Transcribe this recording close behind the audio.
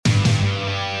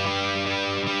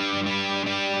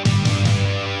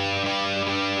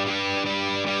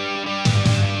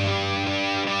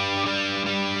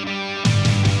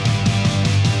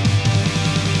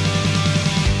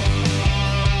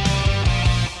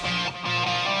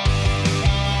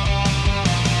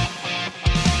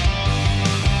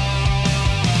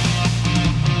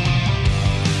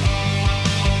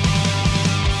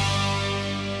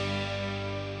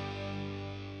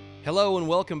Hello and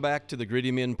welcome back to the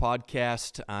Gritty Men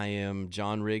Podcast. I am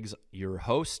John Riggs, your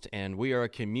host, and we are a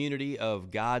community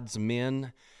of God's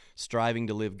men striving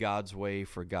to live God's way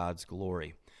for God's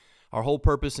glory. Our whole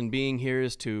purpose in being here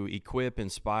is to equip,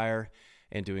 inspire,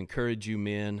 and to encourage you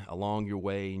men along your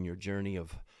way in your journey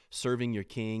of serving your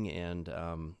King and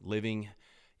living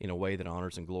in a way that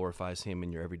honors and glorifies Him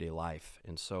in your everyday life.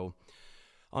 And so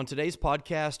on today's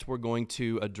podcast, we're going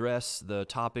to address the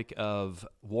topic of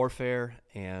warfare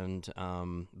and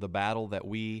the battle that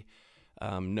we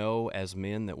know as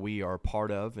men that we are part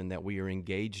of and that we are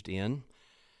engaged in.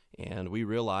 And we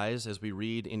realize as we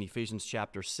read in Ephesians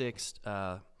chapter 6,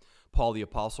 Paul the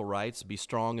Apostle writes, "Be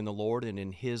strong in the Lord and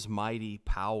in His mighty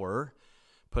power.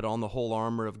 Put on the whole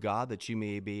armor of God that you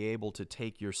may be able to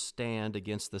take your stand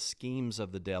against the schemes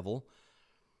of the devil.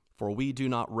 For we do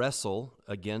not wrestle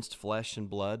against flesh and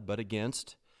blood, but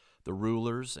against the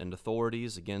rulers and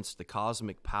authorities, against the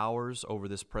cosmic powers over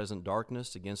this present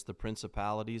darkness, against the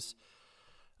principalities,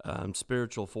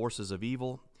 spiritual forces of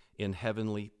evil in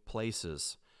heavenly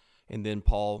places." And then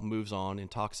Paul moves on and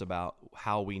talks about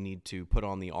how we need to put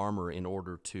on the armor in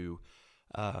order to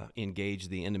engage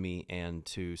the enemy and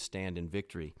to stand in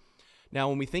victory. Now,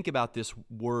 when we think about this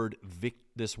word,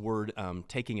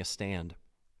 taking a stand,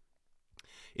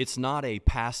 it's not a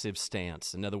passive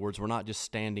stance. In other words, we're not just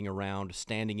standing around,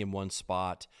 standing in one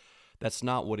spot. That's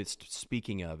not what it's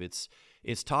speaking of. It's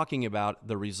talking about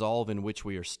the resolve in which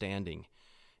we are standing.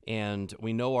 And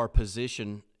we know our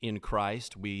position in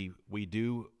Christ. We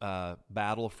do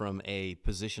battle from a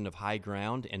position of high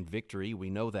ground and victory. We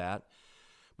know that.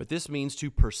 But this means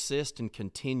to persist and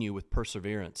continue with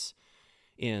perseverance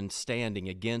in standing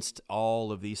against all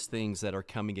of these things that are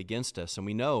coming against us. And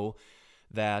we know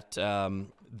that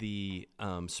the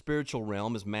spiritual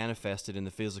realm is manifested in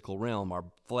the physical realm. Our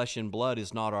flesh and blood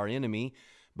is not our enemy,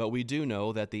 but we do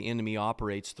know that the enemy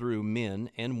operates through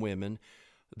men and women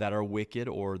that are wicked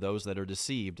or those that are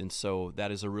deceived. And so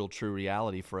that is a real true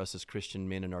reality for us as Christian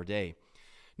men in our day.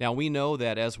 Now, we know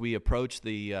that as we approach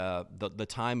the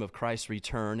time of Christ's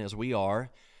return, as we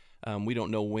are, we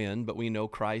don't know when, but we know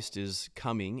Christ is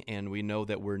coming, and we know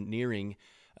that we're nearing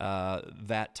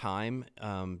that time,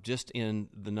 just in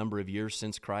the number of years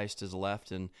since Christ has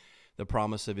left and the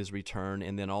promise of His return,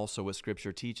 and then also what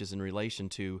Scripture teaches in relation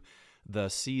to the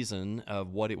season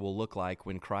of what it will look like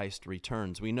when Christ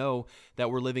returns. We know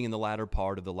that we're living in the latter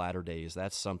part of the latter days.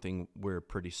 That's something we're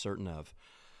pretty certain of.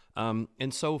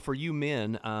 And so for you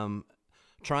men,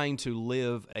 trying to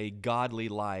live a godly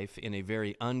life in a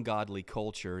very ungodly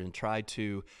culture and try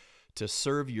to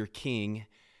serve your King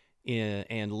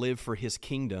and live for His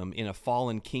kingdom in a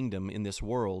fallen kingdom in this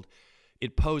world,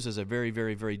 it poses a very,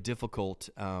 very, very difficult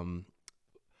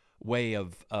way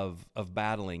of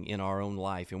battling in our own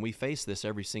life. And we face this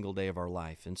every single day of our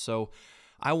life. And so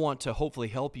I want to hopefully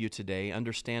help you today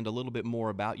understand a little bit more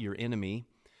about your enemy,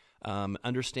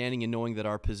 understanding and knowing that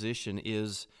our position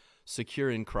is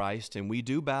secure in Christ, and we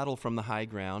do battle from the high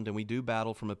ground, and we do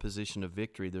battle from a position of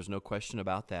victory. There's no question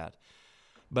about that.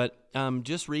 But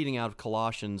just reading out of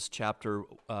Colossians chapter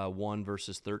 1,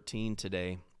 verses 13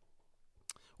 today,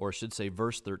 or I should say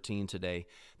verse 13 today,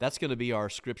 that's going to be our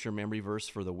scripture memory verse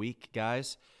for the week,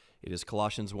 guys. It is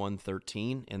Colossians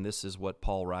 1:13, and this is what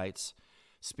Paul writes,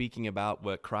 speaking about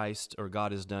what Christ or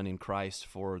God has done in Christ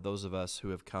for those of us who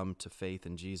have come to faith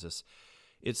in Jesus.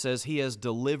 It says, "He has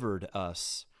delivered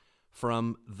us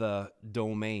from the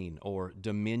domain or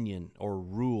dominion or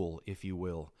rule, if you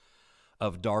will,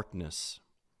 of darkness.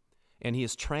 And He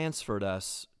has transferred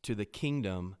us to the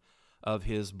kingdom of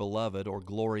His beloved or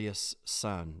glorious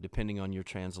Son," depending on your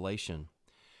translation.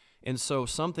 And so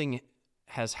something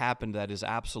has happened that is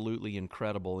absolutely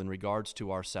incredible in regards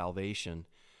to our salvation.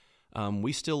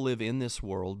 We still live in this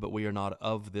world, but we are not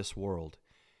of this world.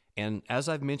 And as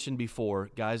I've mentioned before,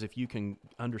 guys, if you can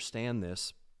understand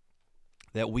this,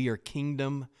 that we are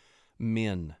kingdom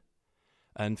men.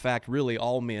 In fact, really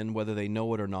all men, whether they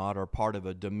know it or not, are part of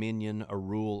a dominion, a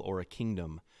rule, or a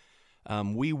kingdom.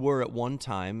 We were at one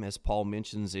time, as Paul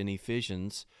mentions in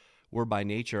Ephesians, were by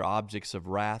nature objects of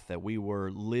wrath, that we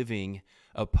were living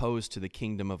opposed to the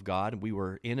kingdom of God. We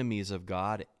were enemies of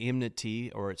God, enmity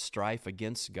or strife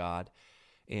against God.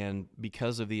 And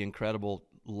because of the incredible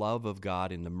love of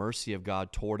God and the mercy of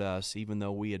God toward us, even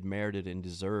though we had merited and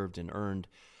deserved and earned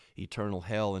eternal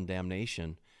hell and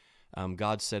damnation,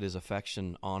 God set His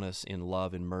affection on us in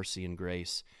love and mercy and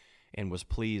grace, and was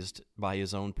pleased by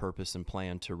His own purpose and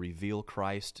plan to reveal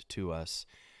Christ to us.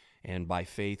 And by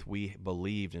faith, we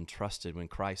believed and trusted when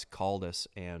Christ called us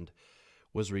and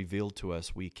was revealed to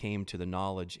us. We came to the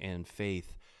knowledge and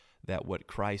faith that what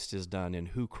Christ has done and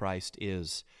who Christ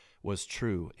is was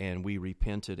true, and we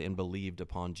repented and believed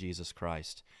upon Jesus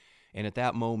Christ. And at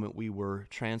that moment, we were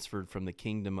transferred from the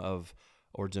kingdom of,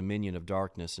 or dominion of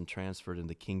darkness, and transferred in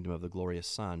the kingdom of the glorious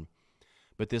Son.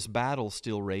 But this battle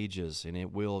still rages, and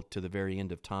it will to the very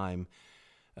end of time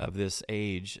of this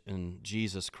age. And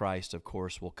Jesus Christ, of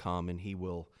course, will come, and he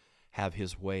will have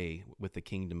his way with the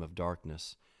kingdom of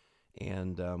darkness.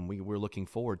 And we're looking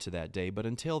forward to that day. But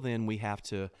until then, we have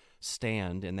to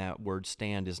stand, and that word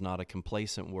stand is not a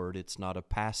complacent word. It's not a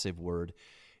passive word.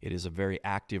 It is a very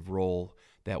active role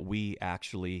that we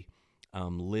actually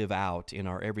live out in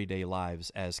our everyday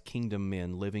lives as kingdom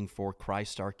men, living for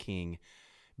Christ our King,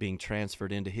 being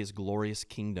transferred into his glorious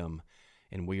kingdom,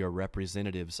 and we are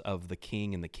representatives of the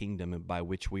King and the kingdom by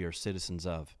which we are citizens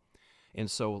of. And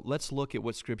so let's look at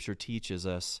what Scripture teaches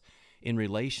us in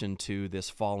relation to this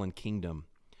fallen kingdom.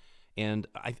 And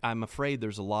I'm afraid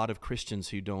there's a lot of Christians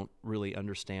who don't really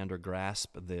understand or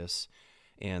grasp this,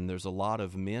 and there's a lot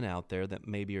of men out there that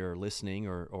maybe are listening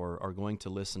or are going to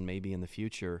listen maybe in the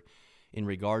future in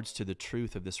regards to the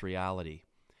truth of this reality.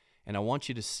 And I want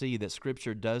you to see that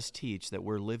Scripture does teach that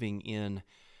we're living in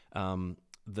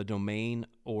the domain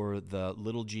or the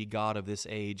little g god of this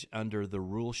age under the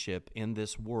ruleship in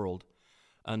this world,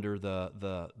 under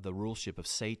the ruleship of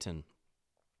Satan.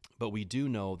 But we do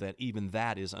know that even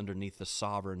that is underneath the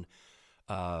sovereign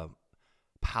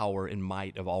power and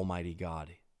might of Almighty God.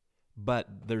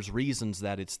 But there's reasons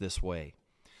that it's this way.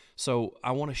 So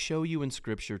I want to show you in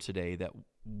Scripture today that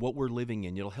what we're living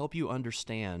in, it'll help you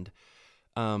understand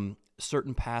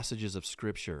certain passages of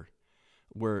Scripture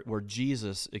where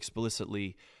Jesus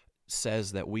explicitly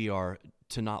says that we are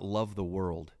to not love the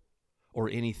world or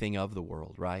anything of the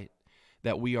world, right?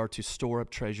 That we are to store up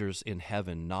treasures in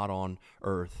heaven, not on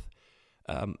earth.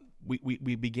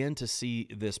 We begin to see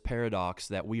this paradox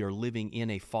that we are living in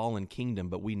a fallen kingdom,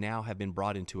 but we now have been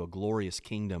brought into a glorious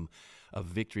kingdom of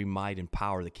victory, might, and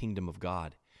power, the kingdom of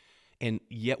God. And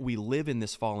yet we live in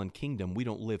this fallen kingdom. We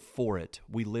don't live for it.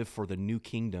 We live for the new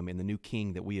kingdom and the new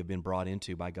king that we have been brought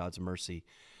into by God's mercy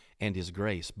and his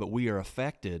grace. But we are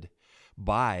affected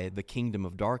by the kingdom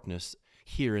of darkness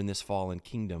here in this fallen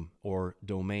kingdom or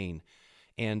domain.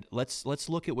 And let's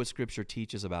look at what Scripture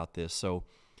teaches about this. So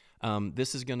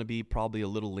this is going to be probably a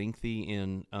little lengthy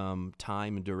in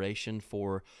time and duration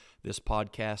for this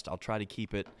podcast. I'll try to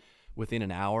keep it within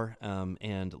an hour,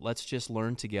 and let's just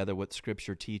learn together what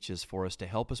Scripture teaches for us to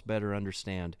help us better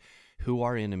understand who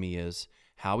our enemy is,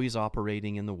 how he's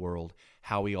operating in the world,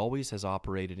 how he always has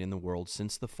operated in the world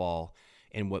since the fall,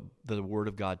 and what the Word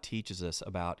of God teaches us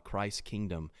about Christ's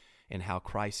kingdom and how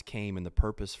Christ came and the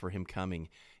purpose for him coming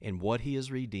and what he has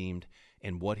redeemed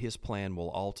and what his plan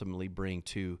will ultimately bring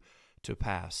to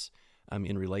pass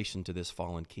in relation to this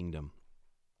fallen kingdom.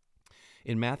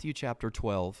 In Matthew chapter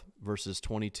 12, verses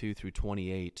 22 through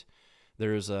 28,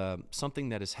 there is something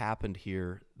that has happened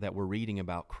here that we're reading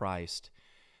about Christ.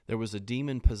 There was a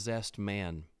demon-possessed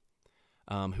man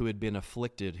who had been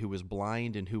afflicted, who was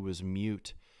blind and who was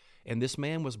mute. And this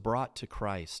man was brought to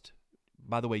Christ.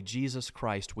 By the way, Jesus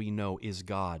Christ, we know, is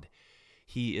God.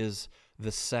 He is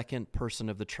the second person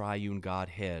of the triune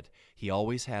Godhead. He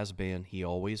always has been. He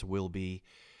always will be.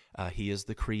 He is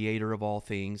the creator of all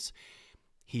things.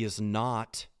 He is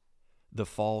not the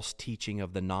false teaching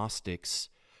of the Gnostics,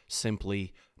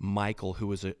 simply Michael, who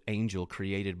was an angel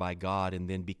created by God and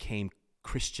then became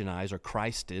Christianized or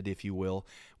Christed, if you will,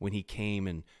 when he came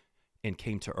and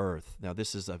came to earth. Now,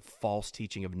 this is a false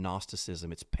teaching of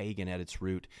Gnosticism. It's pagan at its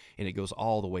root, and it goes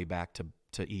all the way back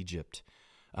to Egypt.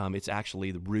 It's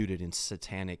actually rooted in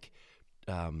satanic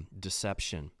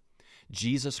deception.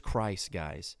 Jesus Christ,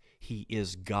 guys, he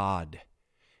is God.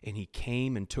 And he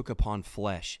came and took upon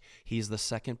flesh. He's the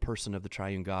second person of the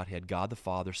triune Godhead, God the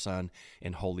Father, Son,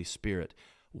 and Holy Spirit.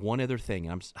 One other thing,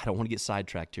 I don't want to get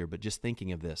sidetracked here, but just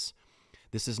thinking of this.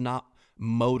 This is not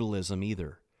modalism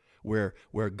either, where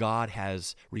God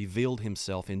has revealed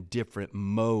himself in different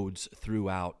modes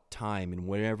throughout time. And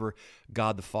wherever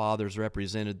God the Father is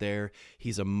represented there,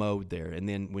 he's a mode there. And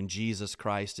then when Jesus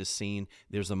Christ is seen,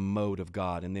 there's a mode of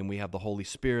God. And then we have the Holy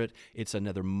Spirit, it's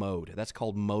another mode. That's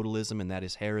called modalism, and that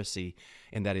is heresy,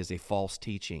 and that is a false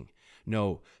teaching.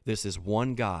 No, this is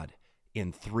one God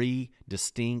in three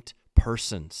distinct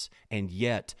persons, and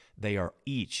yet they are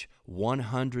each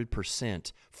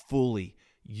 100% fully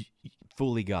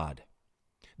God.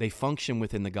 They function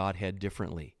within the Godhead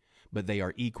differently, but they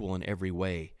are equal in every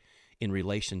way in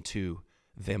relation to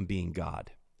them being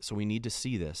God. So we need to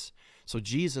see this. So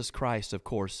Jesus Christ, of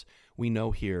course, we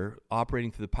know here,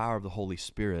 operating through the power of the Holy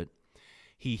Spirit,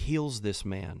 he heals this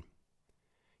man.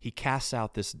 He casts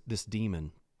out this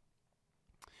demon.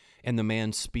 And the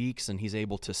man speaks, and he's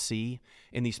able to see.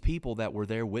 And these people that were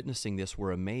there witnessing this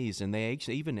were amazed, and they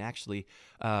actually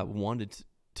wanted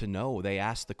to know. They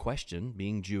asked the question,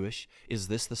 being Jewish, is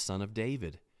this the son of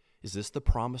David? Is this the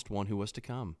promised one who was to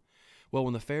come? Well,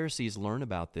 when the Pharisees learn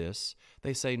about this,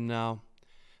 they say, no,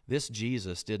 this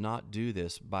Jesus did not do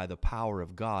this by the power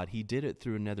of God. He did it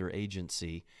through another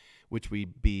agency, which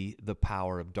would be the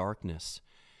power of darkness.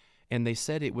 And they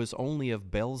said it was only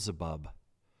of Beelzebub,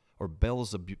 or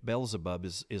Beelzebub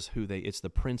is who it's the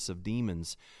prince of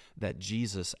demons, that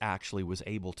Jesus actually was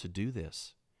able to do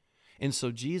this. And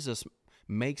so Jesus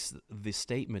makes the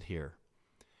statement here.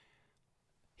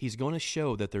 He's going to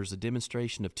show that there's a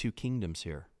demonstration of two kingdoms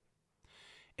here.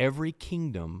 Every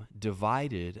kingdom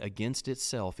divided against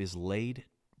itself is laid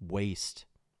waste,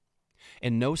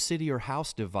 and no city or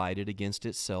house divided against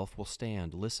itself will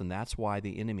stand. Listen, that's why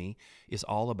the enemy is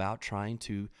all about trying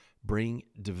to bring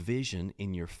division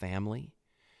in your family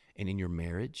and in your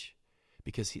marriage,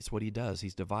 because it's what he does.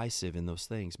 He's divisive in those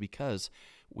things, because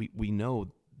we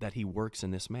know that he works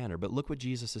in this manner. But look what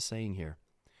Jesus is saying here.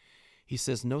 He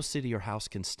says no city or house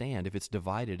can stand if it's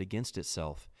divided against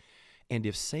itself. And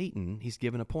if Satan, he's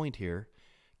given a point here,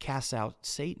 casts out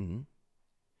Satan,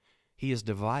 he is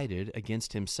divided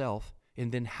against himself.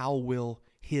 And then how will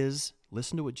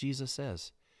listen to what Jesus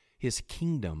says, his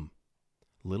kingdom,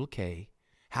 little k,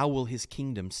 how will his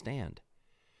kingdom stand?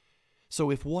 So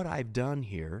if what I've done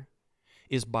here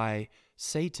is by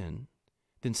Satan,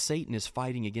 then Satan is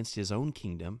fighting against his own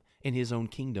kingdom, and his own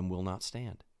kingdom will not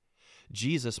stand.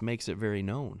 Jesus makes it very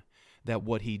known that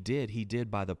what he did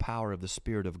by the power of the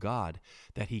Spirit of God,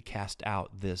 that he cast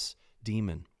out this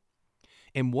demon.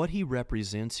 And what he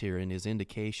represents here in his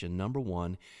indication, number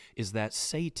one, is that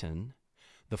Satan,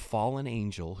 the fallen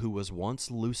angel who was once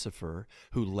Lucifer,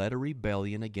 who led a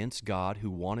rebellion against God,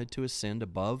 who wanted to ascend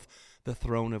above the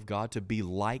throne of God, to be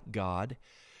like God,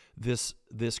 this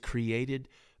created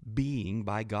being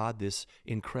by God, this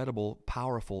incredible,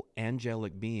 powerful,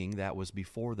 angelic being that was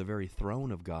before the very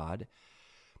throne of God,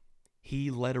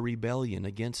 he led a rebellion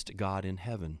against God in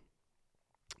heaven.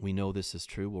 We know this is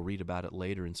true. We'll read about it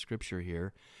later in Scripture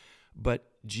here. But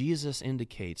Jesus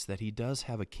indicates that he does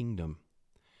have a kingdom.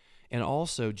 And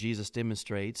also Jesus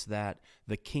demonstrates that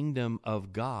the kingdom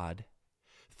of God,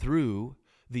 through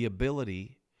the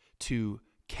ability to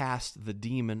cast the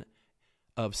demon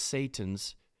of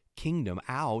Satan's kingdom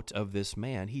out of this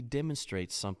man, he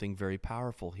demonstrates something very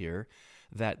powerful here,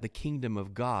 that the kingdom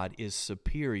of God is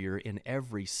superior in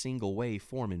every single way,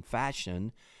 form, and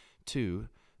fashion to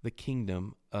the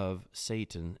kingdom of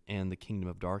Satan and the kingdom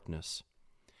of darkness.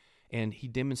 And he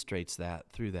demonstrates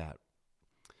that through that.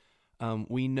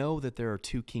 We know that there are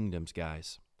two kingdoms,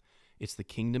 guys. It's the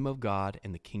kingdom of God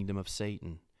and the kingdom of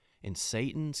Satan. And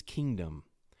Satan's kingdom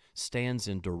stands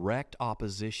in direct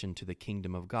opposition to the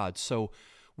kingdom of God. So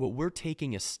what we're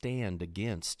taking a stand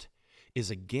against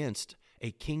is against a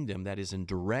kingdom that is in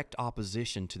direct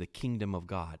opposition to the kingdom of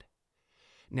God.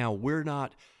 Now, we're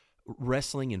not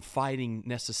wrestling and fighting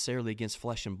necessarily against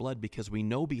flesh and blood, because we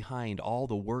know behind all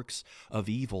the works of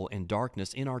evil and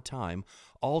darkness in our time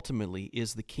ultimately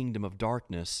is the kingdom of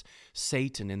darkness,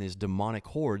 Satan and his demonic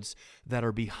hordes that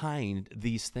are behind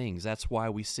these things. That's why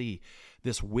we see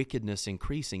this wickedness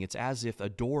increasing. It's as if a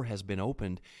door has been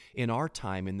opened in our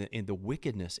time, and the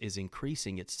wickedness is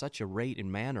increasing at such a rate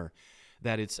and manner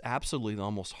that it's absolutely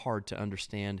almost hard to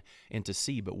understand and to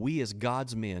see. But we as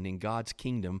God's men in God's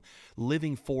kingdom,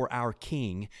 living for our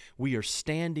King, we are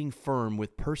standing firm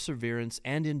with perseverance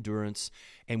and endurance,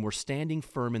 and we're standing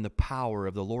firm in the power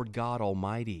of the Lord God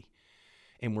Almighty.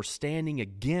 And we're standing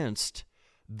against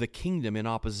the kingdom in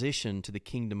opposition to the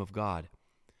kingdom of God.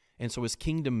 And so as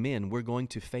kingdom men, we're going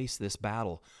to face this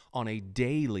battle on a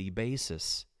daily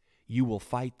basis. You will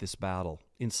fight this battle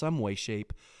in some way,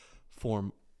 shape,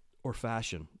 form, or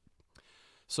fashion.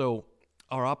 So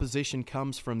our opposition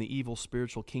comes from the evil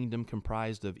spiritual kingdom,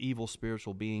 comprised of evil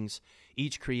spiritual beings,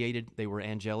 each created. They were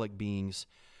angelic beings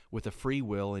with a free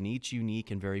will, and each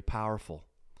unique and very powerful.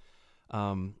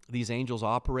 These angels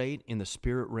operate in the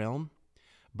spirit realm,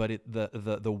 but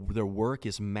their work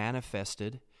is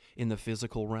manifested in the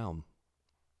physical realm.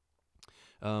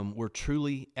 We're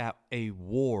truly at a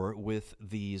war with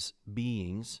these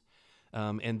beings.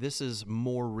 And this is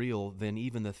more real than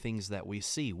even the things that we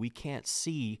see. We can't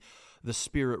see the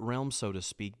spirit realm, so to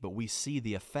speak, but we see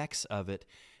the effects of it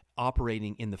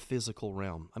operating in the physical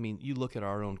realm. I mean, you look at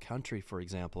our own country, for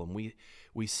example, and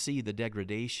we see the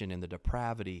degradation and the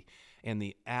depravity and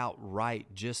the outright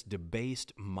just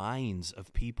debased minds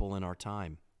of people in our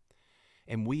time.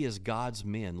 And we as God's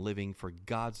men living for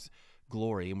God's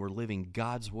glory, and we're living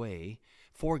God's way,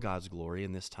 for God's glory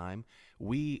in this time,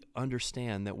 we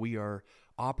understand that we are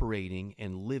operating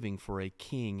and living for a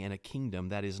king and a kingdom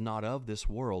that is not of this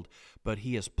world, but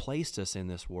he has placed us in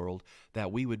this world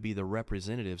that we would be the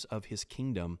representatives of his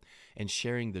kingdom and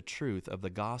sharing the truth of the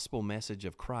gospel message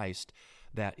of Christ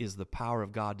that is the power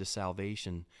of God to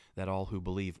salvation that all who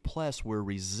believe. Plus, we're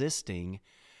resisting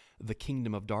the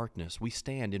kingdom of darkness. We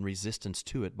stand in resistance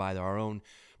to it by our own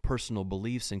personal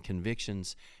beliefs and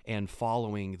convictions and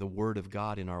following the word of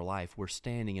God in our life. We're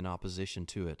standing in opposition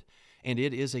to it. And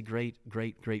it is a great,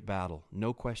 great, great battle.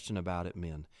 No question about it,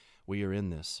 men. We are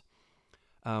in this.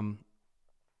 In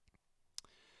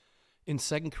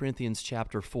 2 Corinthians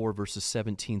chapter 4, verses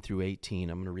 17 through 18,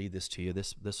 I'm going to read this to you.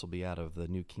 This will be out of the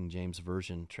New King James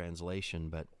Version translation.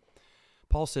 But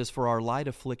Paul says, "For our light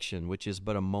affliction, which is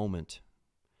but a moment,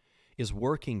 is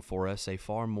working for us a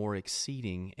far more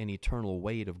exceeding and eternal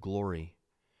weight of glory.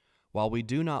 While we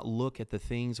do not look at the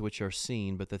things which are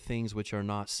seen, but the things which are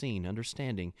not seen,"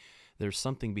 understanding there's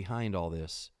something behind all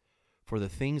this. "For the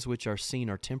things which are seen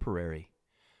are temporary,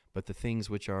 but the things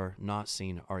which are not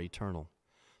seen are eternal."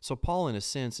 So Paul, in a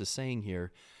sense, is saying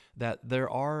here that there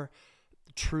are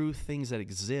true things that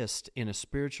exist in a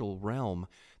spiritual realm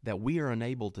that we are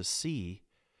unable to see,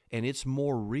 and it's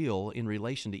more real in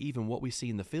relation to even what we see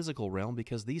in the physical realm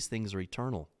because these things are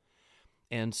eternal.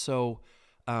 And so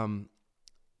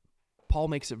Paul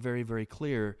makes it very, very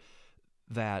clear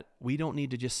that we don't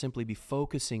need to just simply be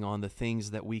focusing on the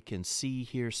things that we can see,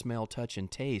 hear, smell, touch,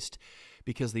 and taste,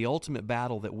 because the ultimate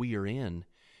battle that we are in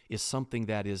is something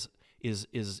that is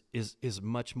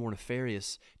much more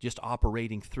nefarious, just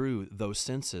operating through those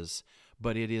senses,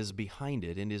 but it is behind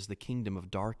it and is the kingdom of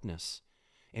darkness,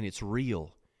 and it's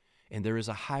real. And there is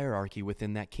a hierarchy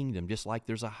within that kingdom, just like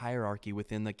there's a hierarchy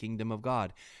within the kingdom of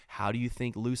God. How do you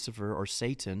think Lucifer or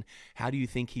Satan, how do you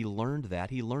think he learned that?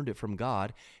 He learned it from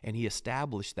God, and he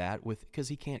established that because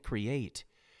he can't create.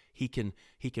 He can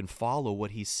follow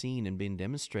what he's seen and been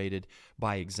demonstrated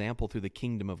by example through the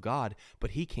kingdom of God,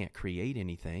 but he can't create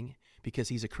anything because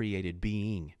he's a created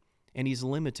being. And he's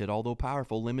limited, although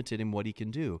powerful, limited in what he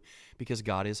can do because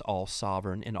God is all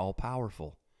sovereign and all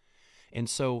powerful. And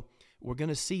so we're going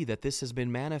to see that this has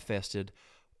been manifested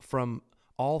from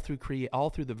all through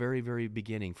the very, very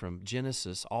beginning, from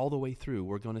Genesis all the way through.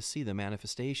 We're going to see the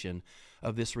manifestation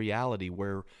of this reality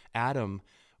where Adam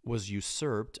was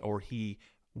usurped, or he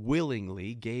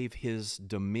willingly gave his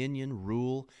dominion,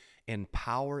 rule, and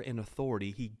power and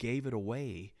authority. He gave it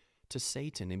away to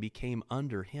Satan and became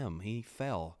under him. He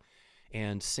fell,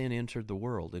 and sin entered the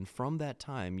world. And from that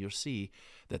time, you'll see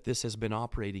that this has been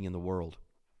operating in the world.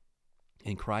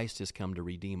 And Christ has come to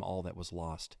redeem all that was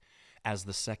lost as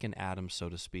the second Adam, so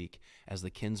to speak, as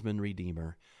the kinsman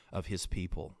redeemer of his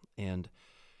people. And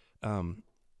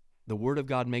the Word of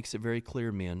God makes it very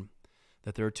clear, men,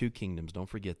 that there are two kingdoms. Don't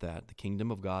forget that. The kingdom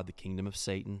of God, the kingdom of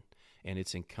Satan, and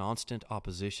it's in constant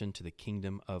opposition to the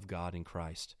kingdom of God in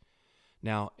Christ.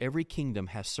 Now, every kingdom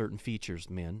has certain features,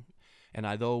 men. And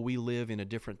although we live in a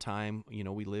different time,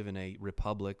 we live in a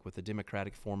republic with a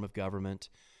democratic form of government,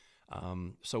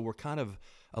 so we're kind of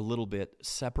a little bit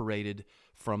separated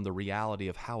from the reality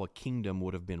of how a kingdom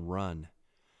would have been run.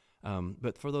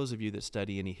 But for those of you that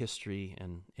study any history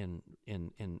and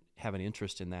have an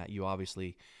interest in that, you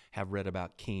obviously have read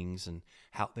about kings and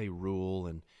how they rule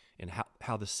and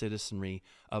how the citizenry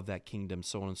of that kingdom,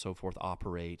 so on and so forth,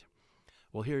 operate.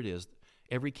 Well, here it is.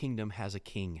 Every kingdom has a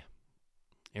king.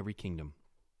 Every kingdom.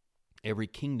 Every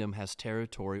kingdom has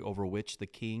territory over which the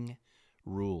king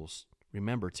rules.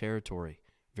 Remember, territory,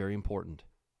 very important.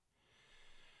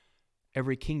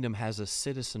 Every kingdom has a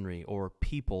citizenry or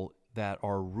people that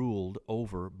are ruled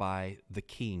over by the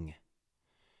king.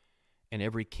 And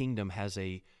every kingdom has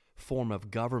a form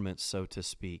of government, so to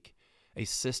speak, a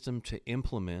system to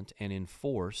implement and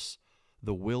enforce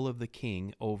the will of the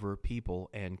king over people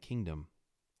and kingdom.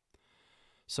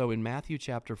 So in Matthew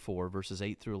chapter 4, verses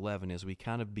 8 through 11, as we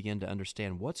kind of begin to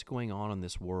understand what's going on in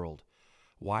this world,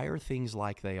 why are things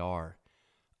like they are?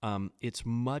 It's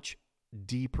much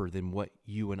deeper than what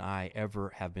you and I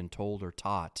ever have been told or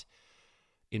taught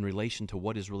in relation to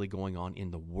what is really going on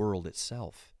in the world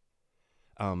itself.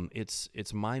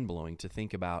 It's mind-blowing to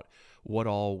think about what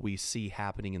all we see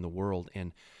happening in the world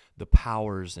and the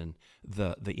powers and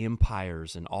the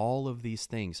empires and all of these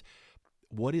things.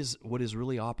 What is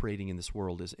really operating in this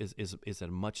world is at a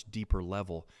much deeper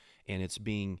level, and it's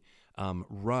being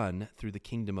run through the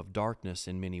kingdom of darkness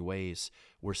in many ways.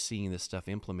 We're seeing this stuff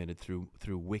implemented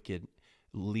through wicked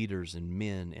leaders and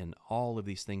men, and all of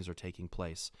these things are taking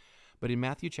place. But in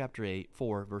Matthew chapter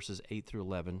 4, verses 8 through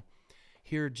 11,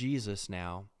 here Jesus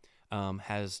now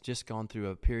has just gone through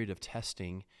a period of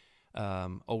testing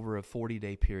over a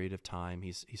 40-day period of time.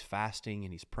 He's fasting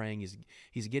and he's praying.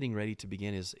 He's getting ready to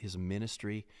begin his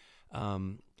ministry,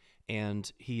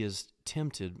 and he is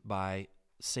tempted by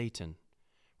Satan.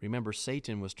 Remember,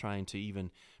 Satan was trying to even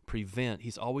prevent.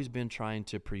 He's always been trying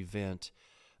to prevent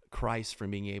Christ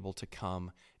from being able to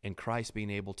come and Christ being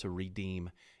able to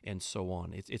redeem and so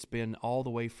on. It's been all the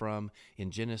way from in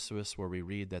Genesis where we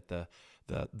read that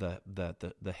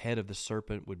the head of the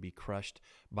serpent would be crushed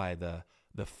by the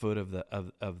foot of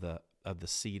the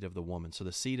seed of the woman. So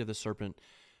the seed of the serpent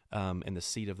and the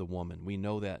seed of the woman. We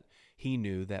know that he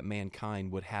knew that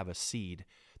mankind would have a seed.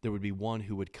 There would be one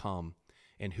who would come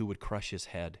and who would crush his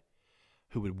head,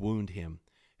 who would wound him,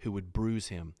 who would bruise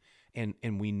him.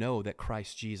 And we know that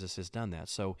Christ Jesus has done that.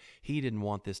 So he didn't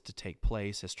want this to take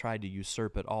place, has tried to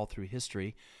usurp it all through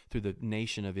history, through the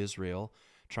nation of Israel,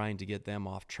 trying to get them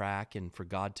off track and for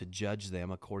God to judge them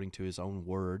according to his own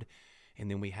word. And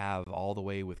then we have all the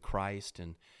way with Christ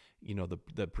and,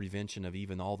 the prevention of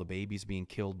even all the babies being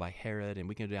killed by Herod. And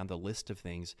we can go down the list of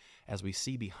things as we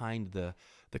see behind the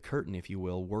curtain, if you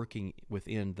will, working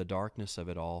within the darkness of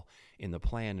it all in the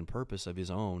plan and purpose of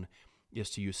his own, is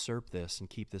to usurp this and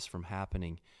keep this from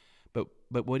happening. But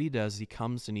what he does, he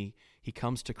comes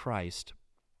to Christ,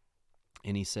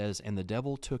 and he says, "And the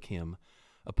devil took him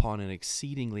upon an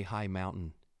exceedingly high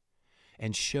mountain,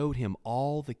 and showed him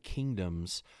all the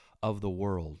kingdoms of the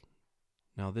world."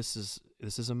 Now this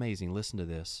is amazing. Listen to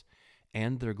this.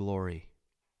 "And their glory.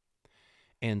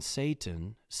 And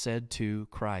Satan said to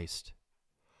Christ,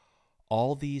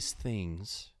 All these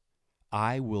things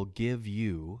I will give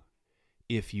you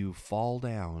if you fall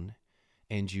down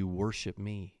and you worship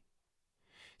me."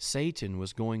 Satan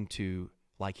was going to,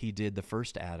 like he did the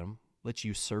first Adam, let's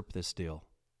usurp this deal.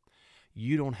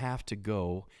 You don't have to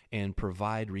go and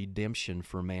provide redemption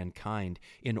for mankind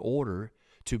in order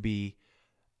to be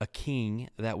a king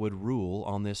that would rule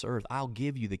on this earth. I'll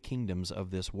give you the kingdoms of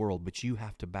this world, but you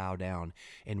have to bow down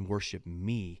and worship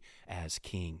me as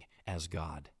king, as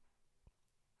God.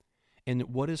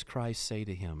 And what does Christ say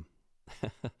to him?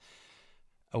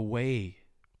 "Away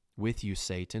with you,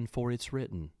 Satan, for it's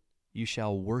written, You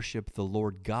shall worship the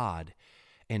Lord God,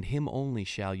 and him only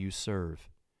shall you serve."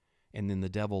 And then the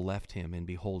devil left him, and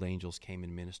behold, angels came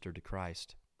and ministered to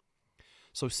Christ.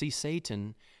 So see,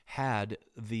 Satan had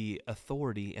the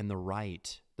authority and the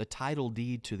right, the title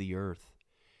deed to the earth.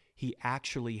 He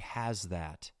actually has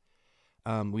that.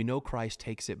 We know Christ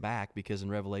takes it back because in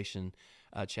Revelation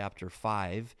chapter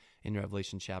 5, in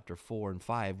Revelation chapter 4 and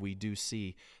 5, we do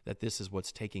see that this is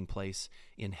what's taking place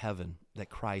in heaven, that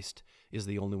Christ is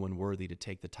the only one worthy to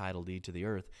take the title deed to the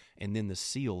earth, and then the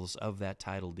seals of that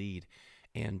title deed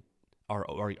and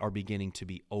are beginning to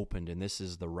be opened, and this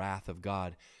is the wrath of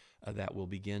God that will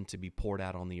begin to be poured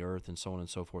out on the earth, and so on and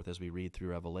so forth as we read through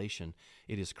Revelation.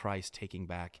 It is Christ taking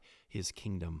back his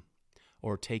kingdom,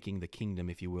 or taking the kingdom,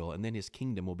 if you will, and then his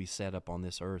kingdom will be set up on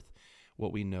this earth,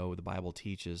 what we know the Bible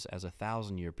teaches as a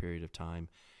 1,000-year period of time,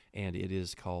 and it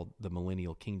is called the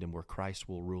millennial kingdom, where Christ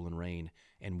will rule and reign,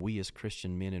 and we as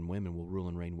Christian men and women will rule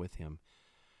and reign with him.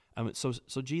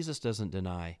 So Jesus doesn't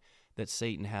deny that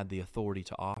Satan had the authority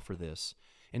to offer this.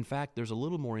 In fact, there's a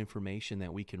little more information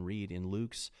that we can read in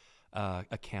Luke's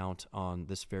account on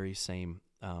this very same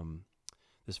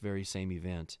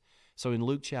event. So in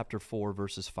Luke chapter 4,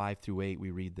 verses 5 through 8,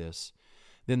 we read this.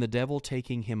 "Then the devil,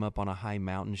 taking him up on a high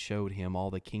mountain, showed him all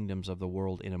the kingdoms of the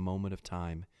world in a moment of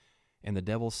time. And the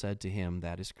devil said to him,"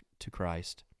 that is to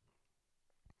Christ,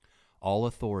 "All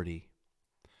authority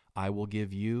I will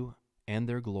give you and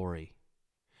their glory,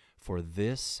 for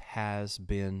this has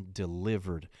been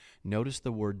delivered." Notice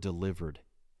the word delivered.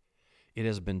 "It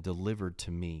has been delivered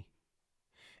to me,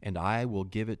 and I will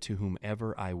give it to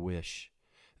whomever I wish.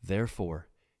 Therefore,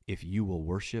 if you will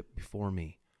worship before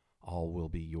me, all will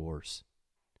be yours."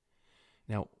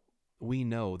 Now, we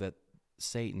know that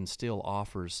Satan still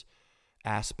offers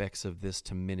aspects of this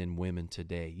to men and women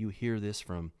today. You hear this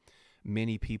from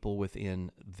many people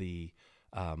within the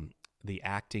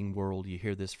acting world. You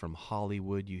hear this from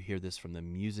Hollywood. You hear this from the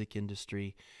music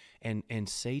industry. And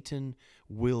Satan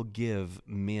will give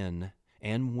men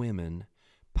and women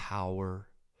power.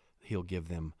 He'll give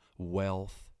them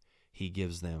wealth. He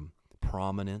gives them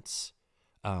prominence,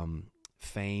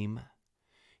 fame.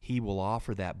 He will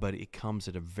offer that, but it comes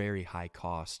at a very high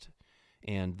cost.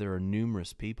 And there are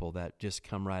numerous people that just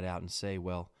come right out and say,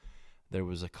 well, there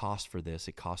was a cost for this.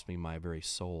 It cost me my very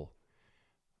soul.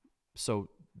 So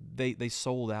they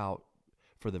sold out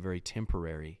for the very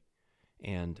temporary,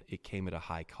 and it came at a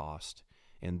high cost.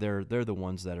 And they're the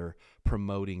ones that are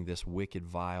promoting this wicked,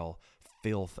 vile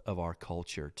filth of our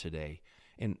culture today.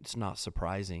 And it's not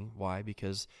surprising. Why?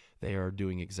 Because they are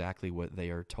doing exactly what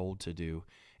they are told to do,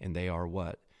 and they are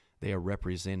what? They are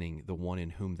representing the one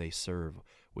in whom they serve,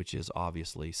 which is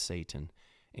obviously Satan.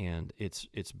 And it's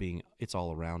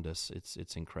all around us.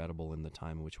 It's incredible in the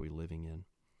time in which we're living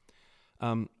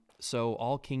in. So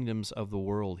all kingdoms of the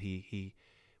world,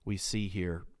 we see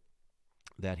here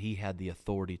that he had the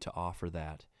authority to offer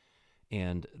that.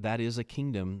 And that is a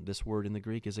kingdom. This word in the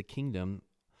Greek is a kingdom,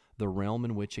 the realm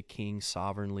in which a king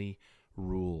sovereignly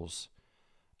rules.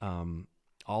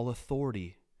 All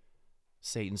authority,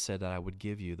 Satan said that I would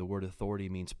give you. The word authority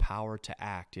means power to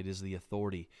act. It is the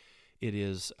authority. It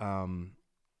is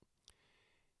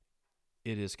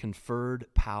conferred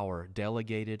power,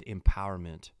 delegated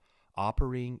empowerment,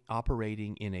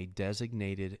 operating in a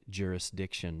designated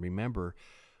jurisdiction. Remember,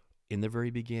 in the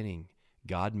very beginning,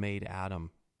 God made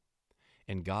Adam,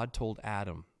 and God told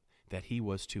Adam that he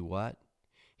was to what?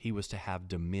 He was to have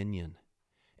dominion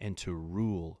and to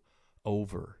rule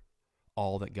over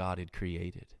all that God had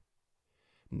created.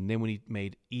 And then when he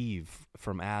made Eve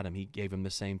from Adam, he gave him the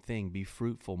same thing. Be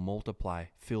fruitful, multiply,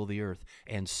 fill the earth,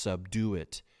 and subdue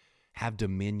it. Have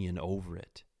dominion over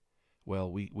it.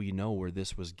 Well, we know where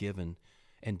this was given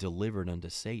and delivered unto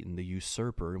Satan, the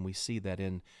usurper, and we see that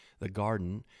in the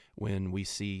garden when we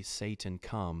see Satan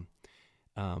come.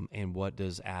 And what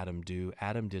does Adam do?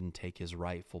 Adam didn't take his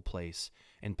rightful place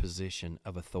and position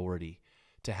of authority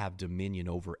to have dominion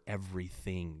over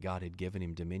everything. God had given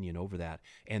him dominion over that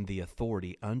and the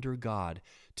authority under God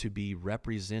to be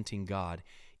representing God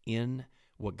in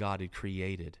what God had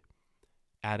created.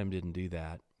 Adam didn't do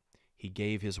that. He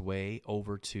gave his way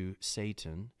over to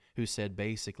Satan, who said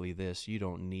basically this: you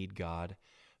don't need God.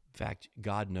 In fact,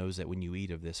 God knows that when you eat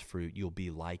of this fruit, you'll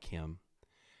be like him.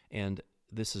 And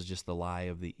this is just the lie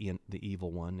of the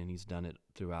evil one, and he's done it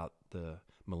throughout the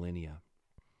millennia.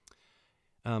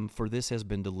 For this has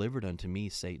been delivered unto me,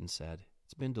 Satan said.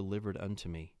 It's been delivered unto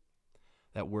me.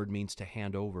 That word means to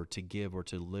hand over, to give, or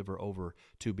to deliver over,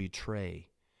 to betray.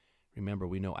 Remember,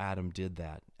 we know Adam did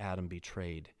that. Adam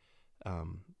betrayed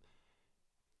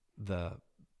the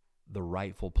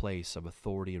rightful place of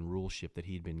authority and ruleship that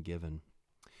he'd been given.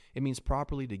 It means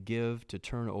properly to give, to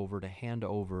turn over, to hand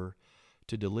over,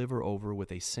 to deliver over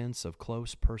with a sense of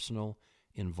close personal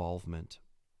involvement.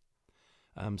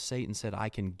 Satan said, I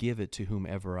can give it to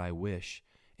whomever I wish.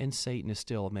 And Satan is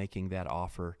still making that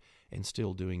offer and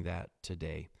still doing that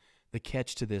today. The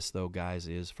catch to this, though, guys,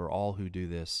 is for all who do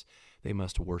this, they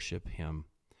must worship him.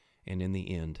 And in the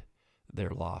end,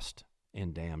 they're lost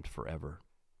and damned forever.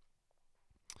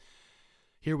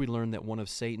 Here we learn that one of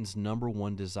Satan's number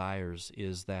one desires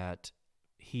is that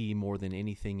he, more than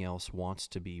anything else, wants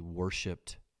to be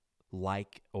worshiped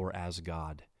like or as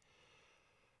God.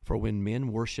 For when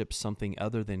men worship something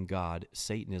other than God,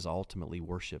 Satan is ultimately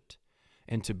worshiped.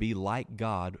 And to be like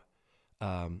God,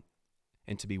 and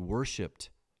to be worshiped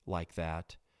like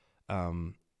that,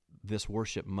 this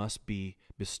worship must be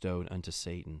bestowed unto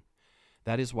Satan.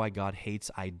 That is why God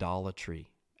hates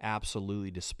idolatry,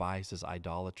 absolutely despises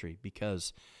idolatry,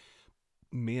 because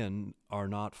men are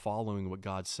not following what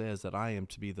God says, that I am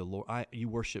to be the Lord. You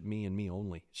worship me and me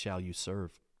only shall you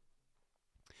serve.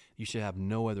 You should have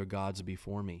no other gods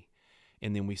before me.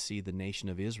 And then we see the nation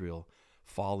of Israel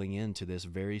falling into this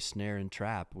very snare and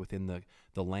trap within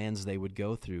the lands they would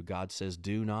go through. God says,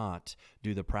 do not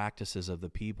do the practices of the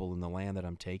people in the land that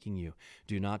I'm taking you.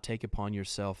 Do not take upon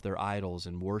yourself their idols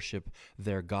and worship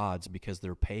their gods because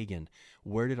they're pagan.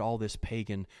 Where did all this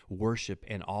pagan worship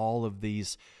and all of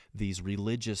these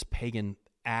religious pagan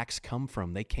acts come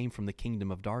from? They came from the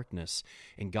kingdom of darkness.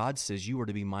 And God says, you are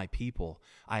to be my people.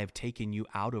 I have taken you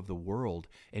out of the world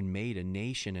and made a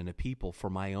nation and a people for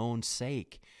my own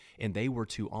sake. And they were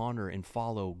to honor and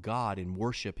follow God and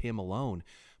worship him alone.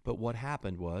 But what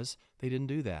happened was they didn't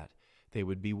do that. They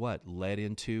would be what? Led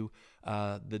into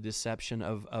the deception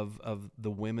of the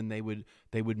women they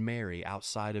would marry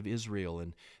outside of Israel.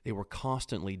 And they were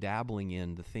constantly dabbling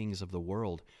in the things of the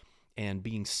world and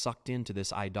being sucked into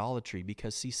this idolatry,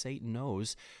 because, see, Satan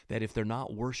knows that if they're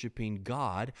not worshiping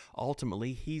God,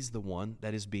 ultimately he's the one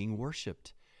that is being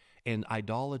worshiped. And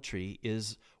idolatry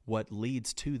is what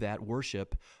leads to that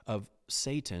worship of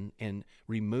Satan and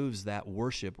removes that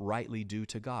worship rightly due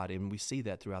to God. And we see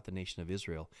that throughout the nation of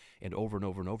Israel and over and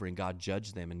over and over. And God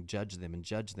judged them and judged them and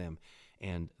judged them.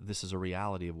 And this is a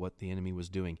reality of what the enemy was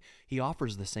doing. He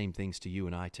offers the same things to you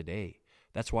and I today.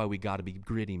 That's why we got to be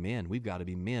gritty men. We've got to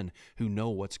be men who know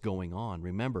what's going on.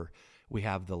 Remember, we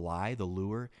have the lie, the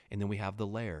lure, and then we have the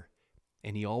lair.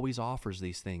 And he always offers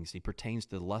these things. He pertains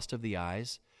to the lust of the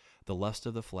eyes, the lust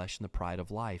of the flesh, and the pride of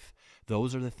life.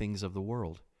 Those are the things of the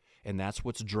world. And that's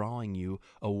what's drawing you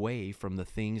away from the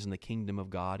things in the kingdom of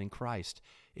God in Christ.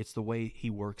 It's the way he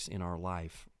works in our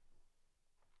life.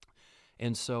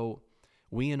 And so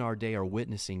we in our day are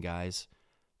witnessing, guys,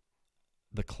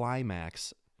 the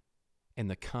climax and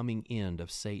the coming end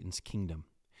of Satan's kingdom.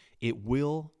 It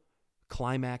will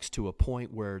climax to a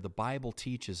point where the Bible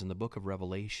teaches in the book of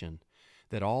Revelation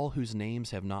that all whose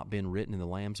names have not been written in the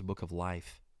Lamb's book of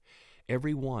life,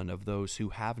 every one of those who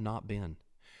have not been,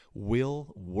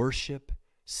 will worship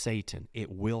Satan. It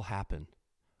will happen,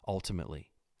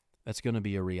 ultimately. That's going to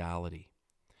be a reality.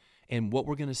 And what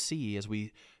we're going to see as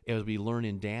we learn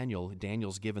in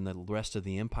Daniel's given the rest of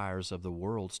the empires of the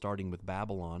world, starting with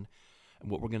Babylon. And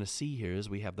what we're going to see here is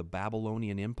we have the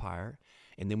Babylonian Empire,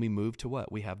 and then we move to what?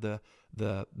 We have the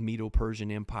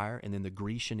Medo-Persian Empire, and then the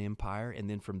Grecian Empire, and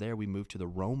then from there we move to the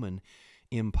Roman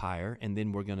Empire, and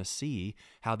then we're going to see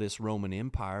how this Roman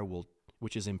Empire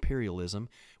which is imperialism,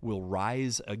 will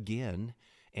rise again,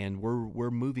 and we're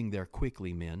moving there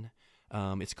quickly, men.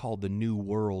 It's called the New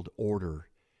World Order.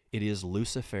 It is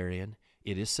Luciferian,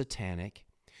 it is satanic,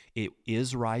 it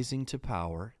is rising to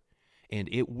power, and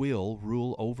it will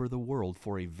rule over the world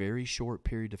for a very short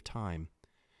period of time.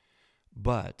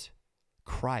 But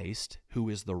Christ, who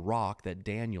is the rock that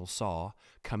Daniel saw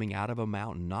coming out of a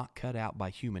mountain not cut out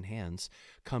by human hands,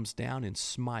 comes down and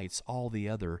smites all the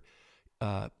other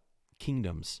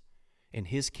kingdoms, and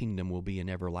his kingdom will be an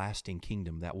everlasting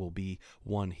kingdom that will be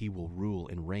one he will rule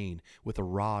and reign with a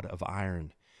rod of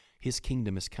iron. His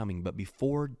kingdom is coming, but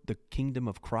before the kingdom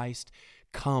of Christ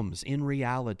comes in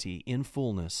reality, in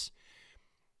fullness,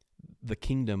 the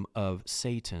kingdom of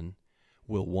Satan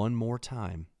will one more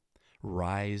time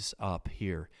rise up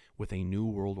here with a new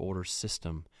world order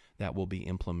system that will be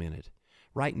implemented.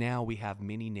 Right now we have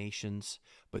many nations,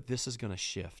 but this is going to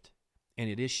shift. And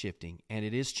it is shifting, and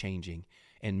it is changing.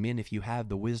 And men, if you have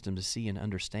the wisdom to see and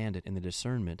understand it and the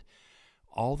discernment,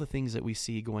 all the things that we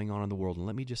see going on in the world, and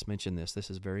let me just mention this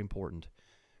is very important.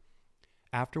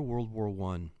 After World War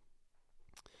I,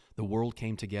 the world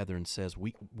came together and says,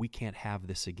 we can't have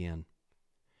this again.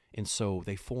 And so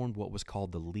they formed what was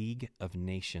called the League of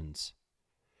Nations.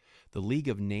 The League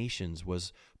of Nations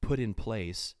was put in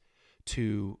place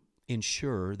to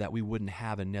ensure that we wouldn't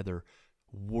have another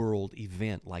world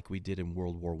event like we did in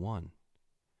World War I.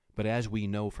 But as we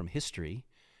know from history,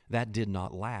 that did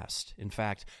not last. In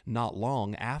fact, not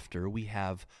long after, we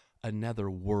have another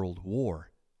world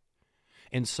war.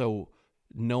 And so,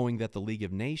 knowing that the League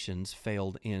of Nations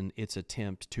failed in its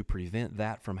attempt to prevent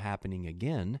that from happening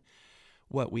again,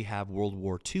 we have World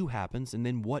War II happens, and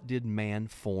then what did man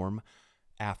form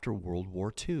after World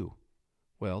War II?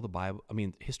 Well,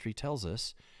 history tells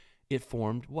us it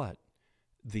formed what?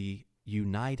 The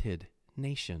United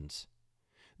Nations.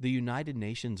 The United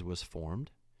Nations was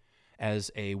formed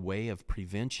as a way of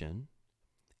prevention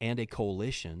and a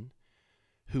coalition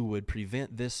who would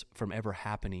prevent this from ever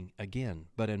happening again.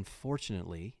 But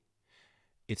unfortunately,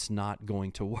 it's not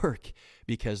going to work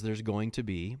because there's going to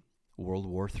be World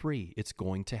War III. It's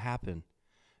going to happen.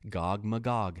 Gog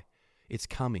Magog. It's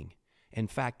coming. In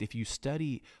fact, if you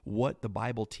study what the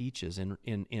Bible teaches,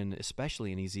 in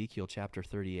especially in Ezekiel chapter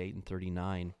 38 and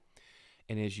 39,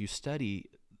 and as you study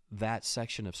that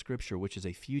section of Scripture, which is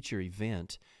a future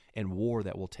event and war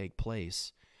that will take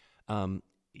place,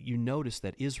 you notice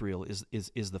that Israel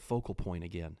is the focal point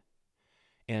again.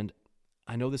 And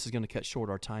I know this is going to cut short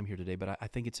our time here today, but I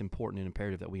think it's important and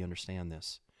imperative that we understand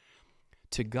this.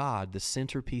 To God, the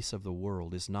centerpiece of the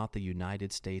world is not the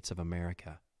United States of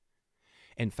America.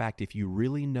 In fact, if you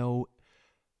really know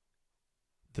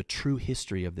the true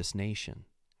history of this nation,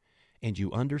 and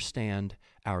you understand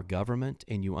our government,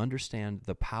 and you understand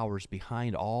the powers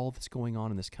behind all that's going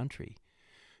on in this country,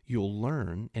 you'll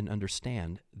learn and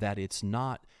understand that it's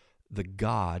not the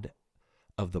God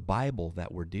of the Bible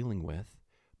that we're dealing with,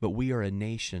 but we are a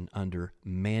nation under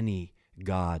many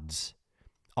gods.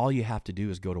 All you have to do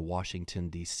is go to Washington,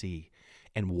 D.C.,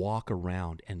 and walk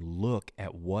around and look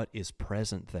at what is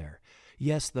present there.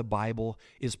 Yes, the Bible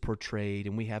is portrayed,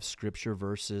 and we have scripture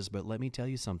verses, but let me tell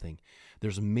you something.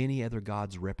 There's many other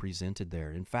gods represented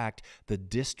there. In fact, the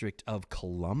District of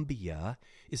Columbia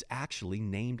is actually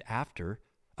named after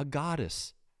a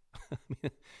goddess.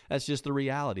 That's just the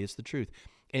reality. It's the truth.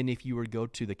 And if you were to go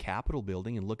to the Capitol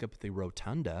building and look up at the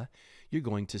rotunda, you're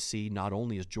going to see not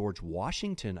only is George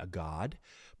Washington a god,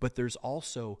 but there's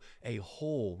also a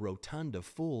whole rotunda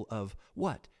full of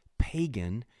what?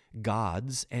 Pagan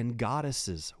gods and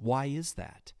goddesses. Why is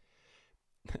that?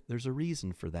 There's a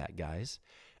reason for that, guys.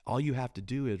 All you have to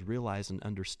do is realize and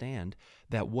understand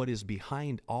that what is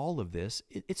behind all of this,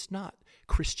 it's not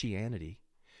Christianity.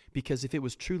 Because if it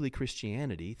was truly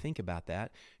Christianity, think about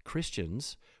that.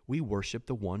 Christians, we worship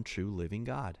the one true living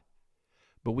God.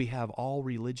 But we have all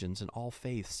religions and all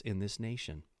faiths in this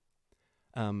nation.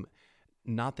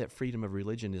 Not that freedom of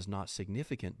religion is not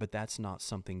significant, but that's not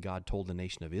something God told the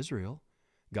nation of Israel.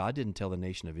 God didn't tell the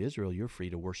nation of Israel, you're free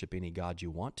to worship any God you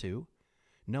want to.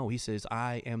 No, he says,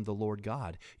 I am the Lord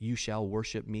God. You shall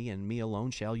worship me, and me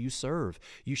alone shall you serve.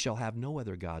 You shall have no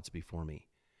other gods before me.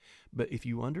 But if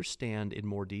you understand in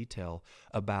more detail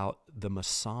about the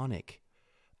Masonic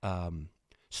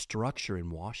structure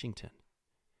in Washington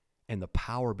and the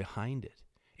power behind it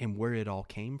and where it all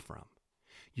came from,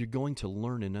 you're going to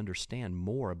learn and understand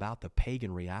more about the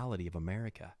pagan reality of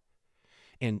America.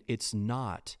 And it's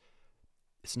not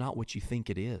what you think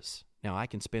it is. Now, I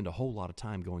can spend a whole lot of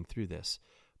time going through this,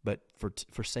 but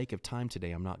for sake of time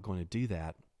today, I'm not going to do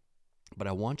that. But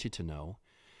I want you to know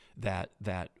that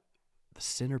the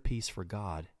centerpiece for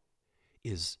God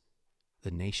is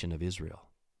the nation of Israel.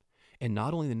 And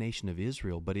not only the nation of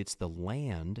Israel, but it's the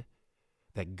land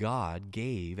that God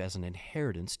gave as an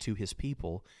inheritance to his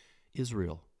people,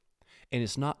 Israel. And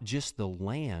it's not just the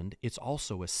land, it's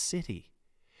also a city.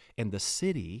 And the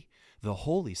city, the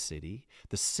holy city,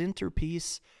 the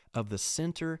centerpiece of the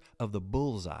center of the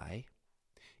bullseye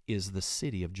is the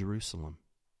city of Jerusalem.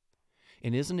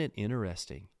 And isn't it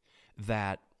interesting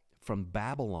that from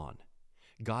Babylon,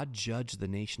 God judged the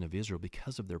nation of Israel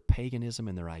because of their paganism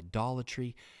and their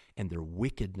idolatry and their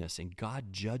wickedness, and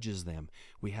God judges them.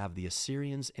 We have the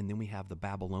Assyrians, and then we have the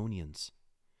Babylonians.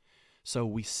 So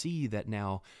we see that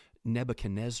now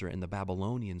Nebuchadnezzar and the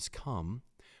Babylonians come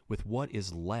with what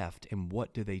is left, and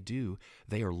what do?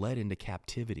 They are led into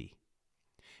captivity.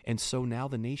 And so now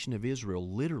the nation of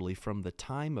Israel, literally from the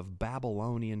time of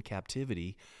Babylonian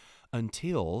captivity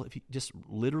until,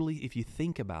 if you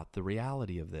think about the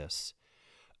reality of this,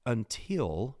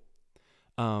 until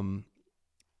to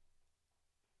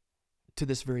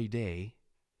this very day,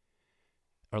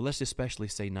 or let's especially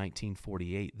say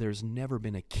 1948, there's never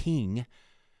been a king,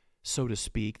 so to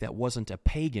speak, that wasn't a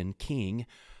pagan king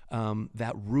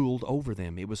that ruled over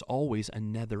them. It was always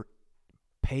another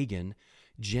pagan,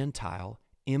 Gentile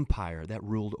empire that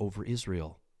ruled over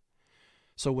Israel.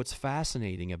 So what's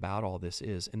fascinating about all this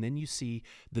is, and then you see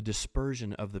the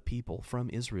dispersion of the people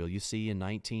from Israel. You see in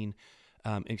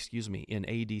in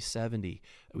AD 70,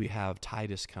 we have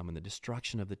Titus come and the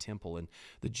destruction of the temple, and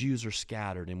the Jews are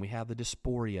scattered, and we have the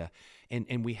diaspora,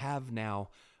 and we have now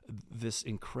this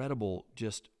incredible,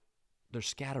 they're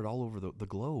scattered all over the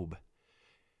globe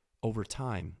over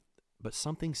time. But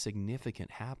something significant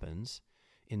happens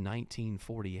in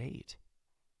 1948.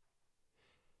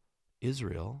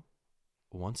 Israel,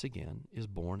 once again, is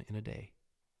born in a day.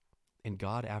 And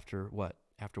God, after what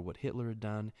Hitler had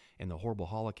done and the horrible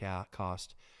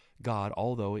Holocaust, God,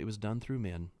 although it was done through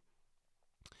men,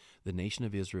 the nation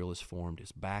of Israel is formed,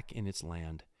 is back in its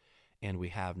land, and we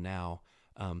have now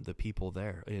the people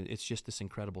there. It's just this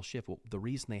incredible shift. Well, the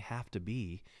reason they have to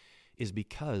be is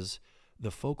because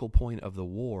the focal point of the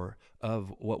war,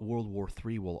 of what World War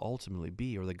III will ultimately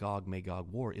be, or the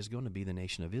Gog-Magog war, is going to be the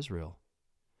nation of Israel.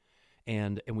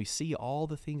 And we see all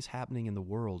the things happening in the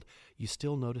world. You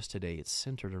still notice today it's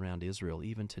centered around Israel,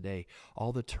 even today,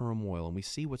 all the turmoil. And we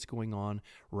see what's going on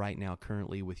right now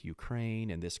currently with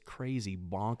Ukraine and this crazy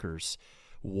bonkers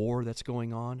war that's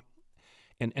going on.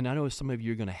 And I know some of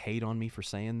you are going to hate on me for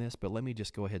saying this, but let me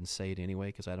just go ahead and say it anyway,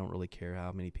 because I don't really care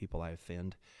how many people I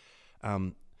offend.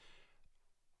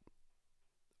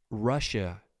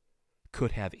 Russia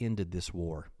could have ended this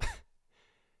war.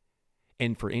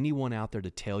 And for anyone out there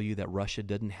to tell you that Russia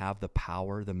doesn't have the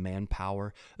power, the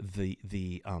manpower,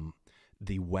 the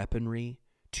weaponry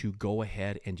to go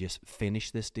ahead and just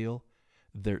finish this deal,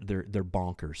 they're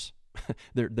bonkers.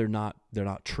 they're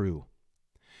not true.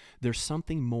 There's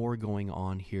something more going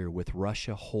on here with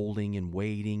Russia holding and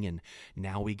waiting, and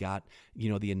now we got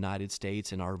the United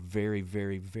States and our very,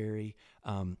 very, very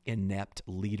inept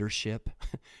leadership.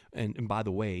 And by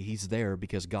the way, he's there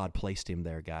because God placed him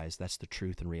there, guys. That's the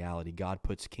truth and reality. God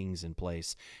puts kings in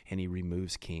place, and he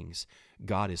removes kings.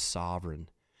 God is sovereign.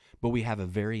 But we have a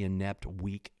very inept,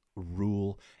 weak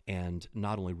rule, and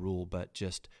not only rule, but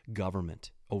just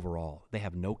government overall. They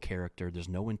have no character. There's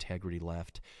no integrity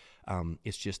left.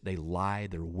 It's just they lie,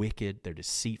 they're wicked, they're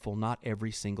deceitful. Not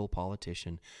every single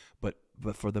politician, but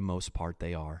for the most part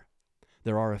they are.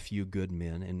 There are a few good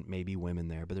men and maybe women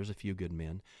there, but there's a few good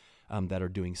men that are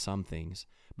doing some things,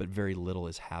 but very little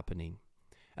is happening.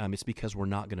 It's because we're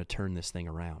not going to turn this thing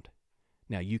around.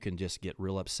 Now, you can just get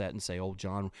real upset and say, oh,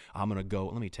 John, I'm going to go.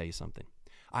 Let me tell you something.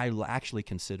 I actually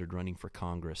considered running for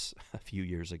Congress a few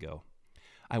years ago.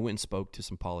 I went and spoke to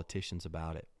some politicians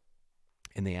about it.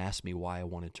 and they asked me why I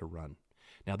wanted to run.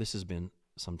 Now, this has been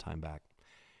some time back.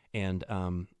 And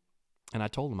I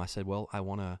told them, I said, well, I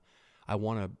want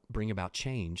to bring about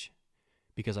change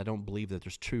because I don't believe that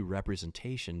there's true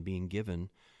representation being given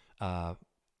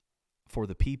for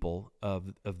the people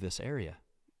of this area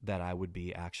that I would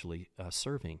be actually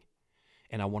serving.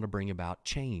 And I want to bring about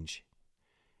change.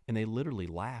 And they literally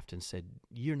laughed and said,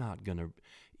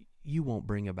 you won't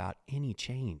bring about any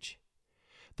change.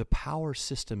 The power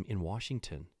system in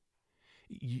Washington,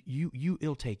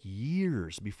 it'll take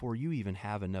years before you even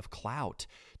have enough clout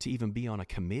to even be on a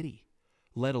committee,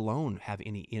 let alone have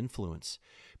any influence,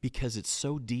 because it's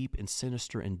so deep and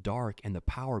sinister and dark, and the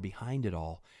power behind it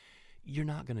all. You're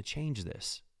not going to change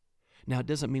this. Now, it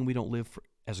doesn't mean we don't live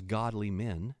as godly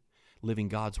men, living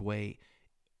God's way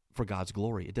for God's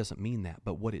glory. It doesn't mean that.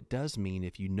 But what it does mean,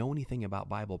 if you know anything about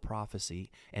Bible prophecy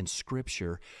and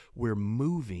Scripture,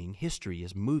 history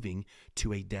is moving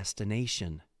to a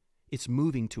destination. It's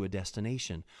moving to a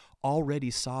destination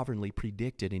already sovereignly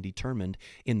predicted and determined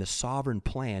in the sovereign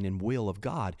plan and will of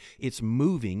God. It's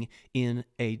moving in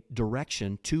a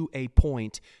direction, to a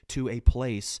point, to a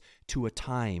place, to a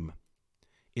time.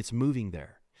 It's moving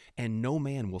there, and no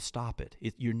man will stop it.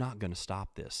 You're not going to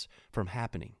stop this from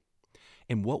happening.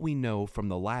 And what we know from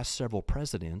the last several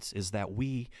presidents is that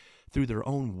we, through their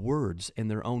own words and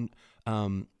their own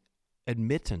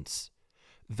admittance,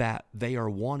 that they are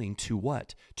wanting to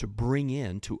what? To bring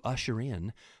in, to usher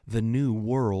in the new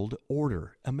world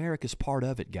order. America's part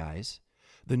of it, guys.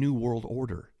 The new world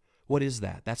order. What is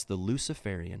that? That's the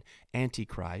Luciferian,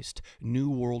 Antichrist, new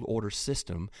world order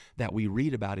system that we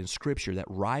read about in Scripture that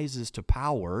rises to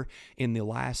power in the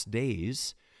last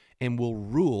days and will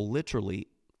rule literally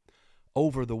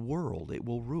over the world. It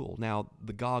will rule. Now,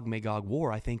 the Gog-Magog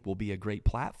war, I think, will be a great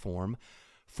platform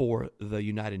for the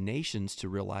United Nations to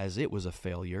realize it was a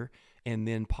failure, and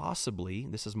then possibly,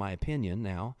 this is my opinion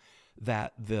now,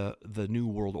 that the New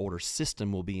World Order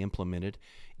system will be implemented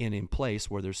in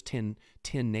place where there's 10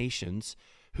 nations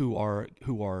who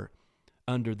are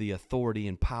under the authority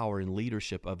and power and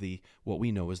leadership of what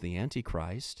we know as the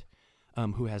Antichrist,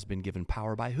 who has been given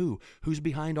power by who? Who's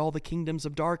behind all the kingdoms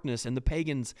of darkness and the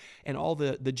pagans and all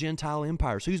the Gentile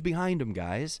empires? Who's behind them,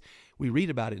 guys? We read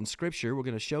about it in Scripture. We're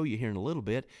going to show you here in a little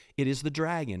bit. It is the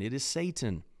dragon. It is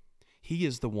Satan. He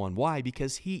is the one. Why?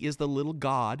 Because he is the little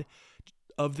god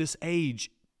of this age.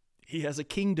 He has a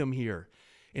kingdom here.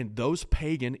 And those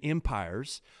pagan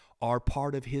empires are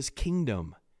part of his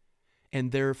kingdom.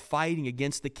 And they're fighting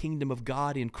against the kingdom of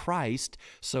God in Christ,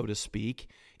 so to speak,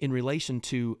 in relation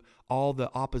to all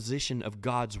the opposition of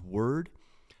God's word,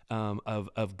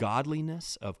 of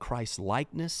godliness, of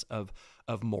Christ-likeness, of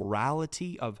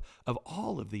morality, of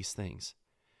all of these things.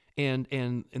 And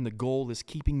the goal is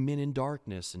keeping men in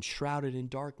darkness and shrouded in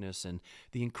darkness and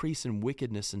the increase in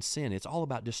wickedness and sin. It's all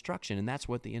about destruction, and that's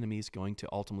what the enemy is going to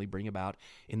ultimately bring about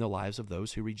in the lives of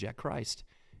those who reject Christ.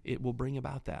 It will bring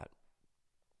about that.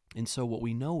 And so what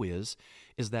we know is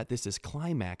that this is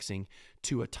climaxing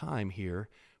to a time here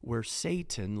where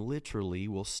Satan literally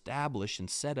will establish and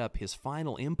set up his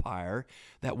final empire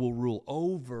that will rule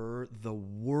over the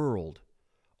world.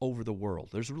 Over the world.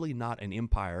 There's really not an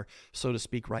empire, so to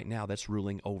speak, right now that's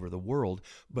ruling over the world,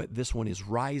 but this one is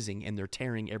rising, and they're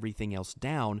tearing everything else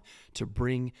down to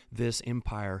bring this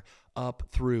empire up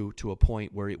through to a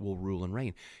point where it will rule and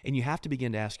reign. And you have to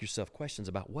begin to ask yourself questions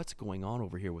about what's going on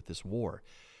over here with this war,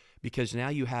 because now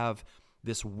you have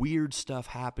this weird stuff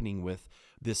happening with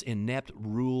this inept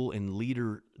rule and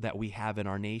leader that we have in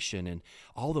our nation, and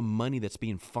all the money that's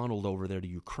being funneled over there to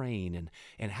Ukraine,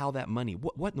 and how that money,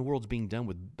 what in the world's being done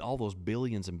with all those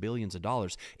billions and billions of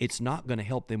dollars? It's not going to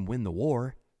help them win the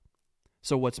war.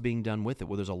 So what's being done with it?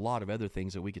 Well, there's a lot of other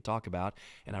things that we could talk about,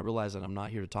 and I realize that I'm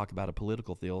not here to talk about a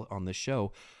political deal on this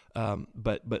show,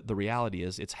 but the reality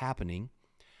is it's happening.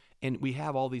 And we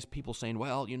have all these people saying,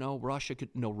 well,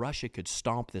 Russia could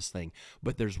stomp this thing,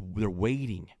 but they're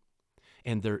waiting.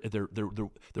 And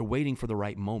they're waiting for the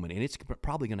right moment, and it's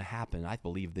probably going to happen, I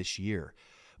believe, this year.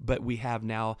 But we have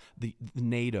now the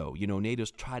NATO. NATO's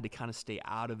tried to kind of stay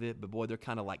out of it, but boy, they're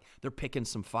kind of like they're picking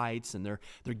some fights, and they're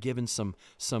giving some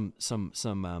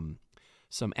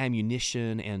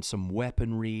ammunition and some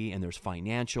weaponry, and there's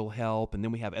financial help, and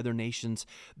then we have other nations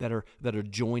that are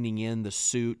joining in the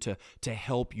suit to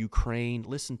help Ukraine.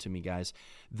 Listen to me, guys.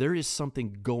 There is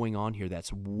something going on here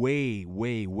that's way,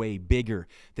 way, way bigger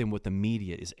than what the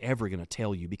media is ever going to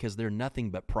tell you, because they're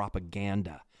nothing but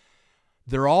propaganda.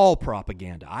 They're all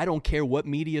propaganda. I don't care what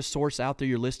media source out there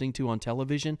you're listening to on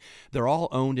television. They're all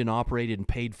owned and operated and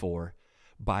paid for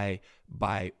by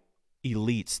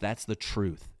elites. That's the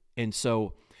truth. And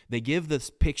so They give this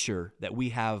picture that we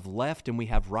have left and we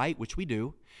have right, which we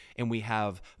do, and we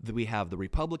have the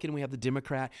Republican, we have the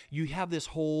Democrat. You have this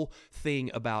whole thing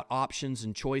about options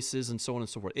and choices and so on and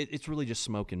so forth. It's really just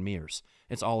smoke and mirrors.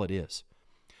 It's all it is.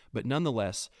 But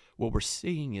nonetheless, what we're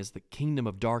seeing is the kingdom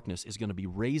of darkness is going to be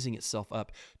raising itself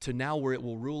up to now where it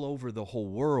will rule over the whole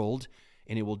world,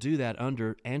 and it will do that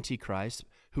under Antichrist,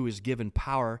 who is given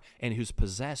power and who's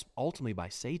possessed ultimately by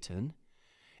Satan.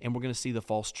 And we're going to see the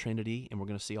false trinity, and we're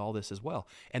going to see all this as well.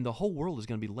 And the whole world is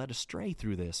going to be led astray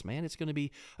through this, man. It's going to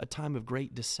be a time of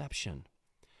great deception.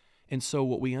 And so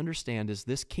what we understand is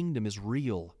this kingdom is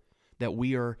real, that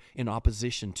we are in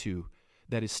opposition to,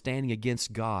 that is standing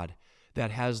against God, that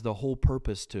has the whole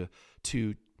purpose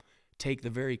to take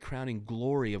the very crowning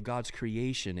glory of God's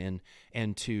creation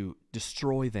and to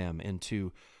destroy them and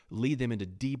to lead them into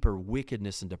deeper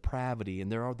wickedness and depravity. And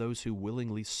there are those who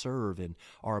willingly serve and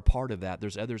are a part of that.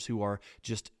 There's others who are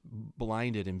just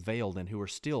blinded and veiled and who are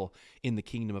still in the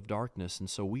kingdom of darkness. And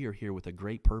so we are here with a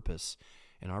great purpose,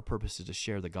 and our purpose is to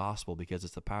share the gospel because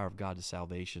it's the power of God to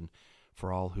salvation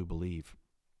for all who believe.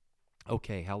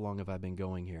 Okay, how long have I been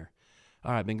going here?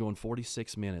 All right, I've been going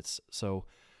 46 minutes. So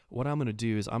what I'm going to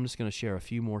do is I'm just going to share a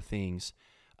few more things,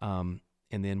 and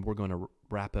then we're going to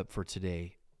wrap up for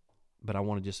today. But I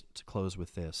want to close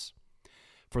with this.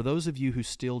 For those of you who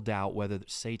still doubt whether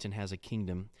Satan has a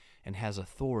kingdom and has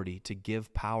authority to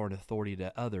give power and authority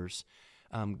to others,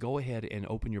 go ahead and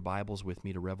open your Bibles with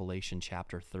me to Revelation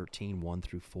chapter 13, 1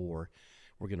 through 4.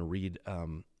 We're going to read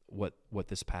what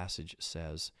this passage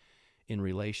says in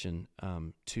relation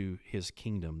to his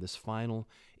kingdom, this final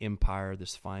empire,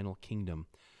 this final kingdom.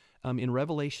 In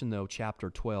Revelation, though, chapter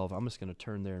 12, I'm just going to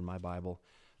turn there in my Bible.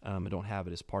 I don't have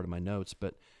it as part of my notes,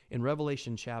 but in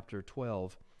Revelation chapter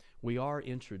 12, we are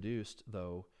introduced,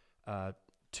 though,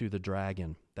 to the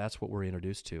dragon. That's what we're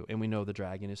introduced to. And we know the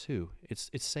dragon is who? It's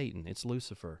Satan. It's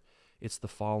Lucifer. It's the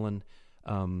fallen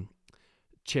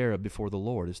cherub before the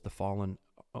Lord. It's the fallen,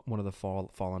 one of the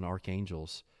fallen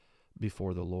archangels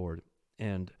before the Lord.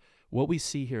 And what we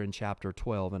see here in chapter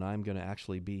 12, and I'm going to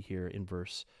actually be here in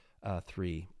verse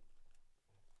 3,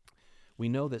 we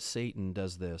know that Satan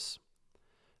does this.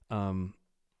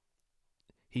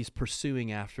 He's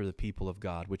pursuing after the people of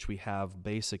God, which we have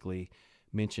basically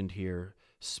mentioned here,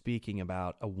 speaking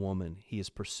about a woman. He is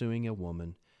pursuing a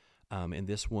woman, and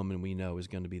this woman we know is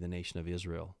going to be the nation of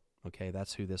Israel. Okay,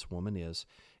 that's who this woman is,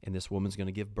 and this woman's going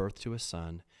to give birth to a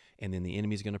son, and then the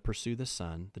enemy's going to pursue the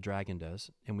son, the dragon does,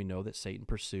 and we know that Satan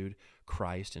pursued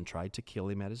Christ and tried to kill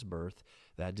him at his birth.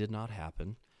 That did not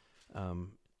happen.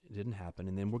 It didn't happen,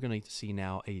 and then we're going to see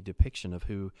now a depiction of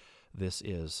who this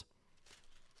is.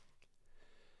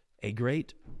 A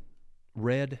great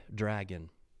red dragon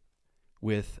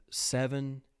with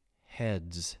 7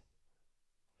 heads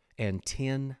and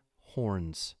 10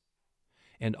 horns,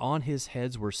 and on his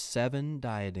heads were 7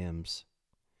 diadems.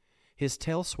 His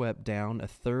tail swept down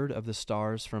 1/3 of the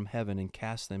stars from heaven and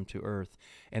cast them to earth.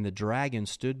 And the dragon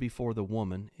stood before the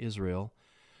woman, Israel,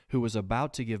 who was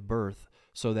about to give birth,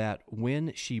 so that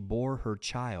when she bore her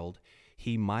child,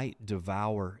 he might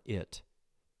devour it,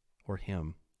 or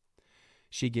him.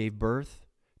 She gave birth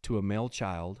to a male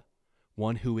child,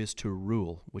 one who is to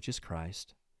rule, which is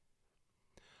Christ,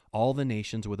 all the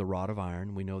nations with a rod of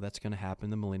iron. We know that's going to happen in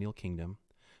the millennial kingdom.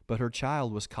 But her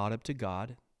child was caught up to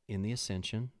God in the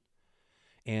ascension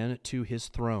and to his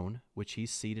throne, which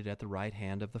he's seated at the right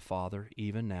hand of the Father,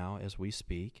 even now as we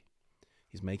speak.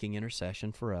 He's making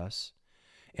intercession for us.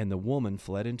 And the woman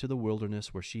fled into the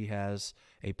wilderness, where she has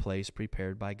a place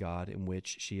prepared by God in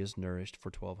which she is nourished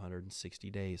for 1,260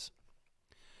 days.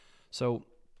 So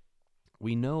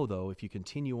we know, though, if you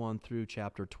continue on through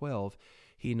chapter 12,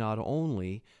 he not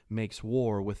only makes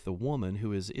war with the woman,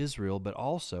 who is Israel, but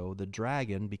also the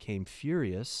dragon became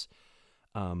furious.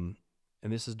 And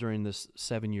this is during this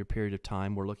 7-year period of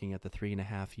time. We're looking at the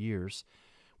 3.5 years.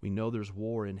 We know there's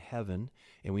war in heaven,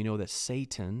 and we know that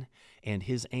Satan and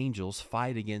his angels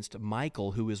fight against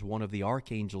Michael, who is one of the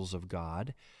archangels of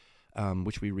God,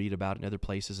 which we read about in other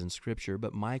places in Scripture.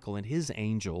 But Michael and his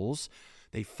angels,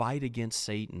 they fight against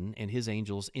Satan and his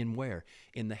angels in where?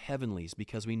 In the heavenlies,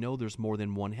 because we know there's more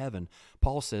than one heaven.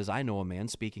 Paul says, I know a man,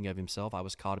 speaking of himself, I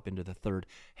was caught up into the 3rd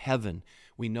heaven.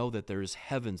 We know that there's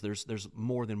heavens. There's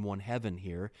more than one heaven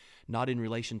here, not in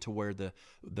relation to where the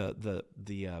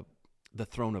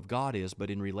throne of God is, but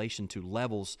in relation to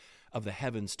levels of the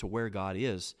heavens to where God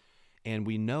is. And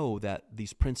we know that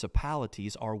these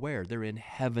principalities are where? They're in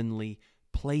heavenly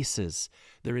places.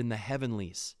 They're in the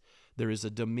heavenlies. There is a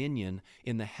dominion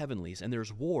in the heavenlies, and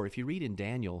there's war. If you read in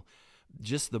Daniel,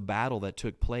 just the battle that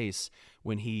took place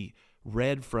when he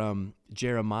read from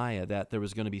Jeremiah that there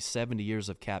was going to be 70 years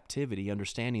of captivity,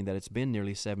 understanding that it's been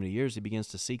nearly 70 years, he begins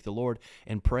to seek the Lord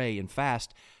and pray and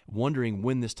fast, wondering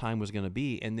when this time was going to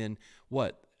be. And then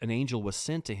what? An angel was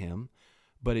sent to him,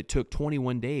 but it took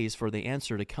 21 days for the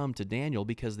answer to come to Daniel,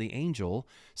 because the angel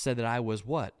said that I was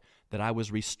what? That I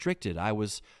was restricted. I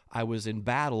was in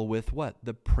battle with what?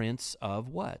 The prince of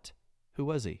what? Who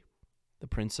was he? The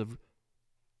prince of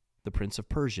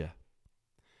Persia.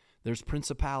 There's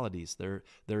principalities. There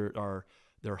are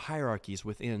hierarchies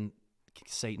within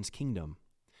Satan's kingdom.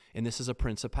 And this is a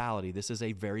principality. This is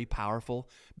a very powerful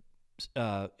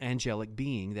angelic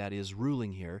being that is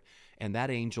ruling here. And that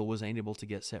angel was able to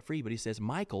get set free. But he says,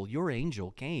 Michael, your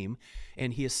angel came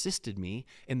and he assisted me.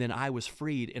 And then I was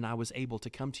freed and I was able to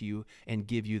come to you and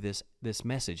give you this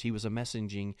message. He was a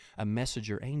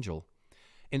messenger angel.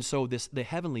 And so the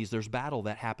heavenlies, there's battle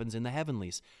that happens in the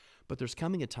heavenlies. But there's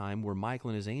coming a time where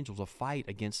Michael and his angels will fight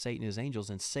against Satan and his angels,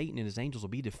 and Satan and his angels will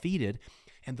be defeated,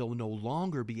 and they'll no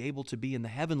longer be able to be in the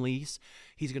heavenlies.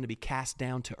 He's going to be cast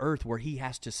down to earth, where he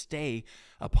has to stay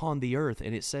upon the earth.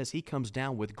 And it says he comes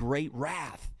down with great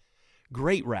wrath,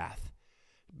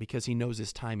 because he knows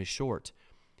his time is short.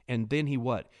 And then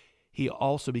he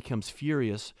also becomes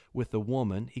furious with the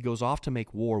woman. He goes off to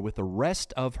make war with the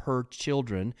rest of her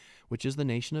children, which is the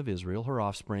nation of Israel, her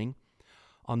offspring,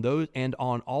 on those and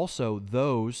on also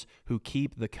those who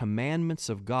keep the commandments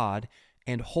of God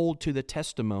and hold to the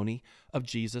testimony of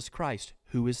Jesus Christ.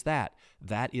 Who is that?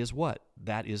 That is what?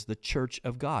 That is the church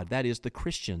of God. That is the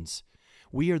Christians.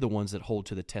 We are the ones that hold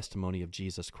to the testimony of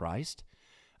Jesus Christ.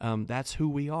 That's who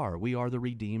we are. We are the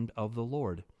redeemed of the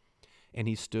Lord. And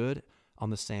he stood on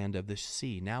the sand of the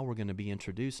sea. Now we're going to be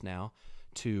introduced now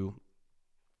to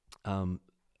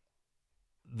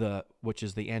which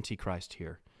is the Antichrist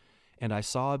here. And I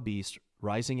saw a beast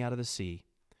rising out of the sea.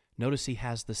 Notice he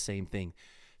has the same thing.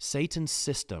 Satan's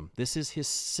system, this is his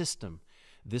system.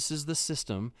 This is the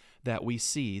system that we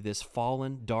see, this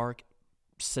fallen, dark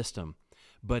system.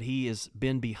 But he has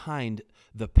been behind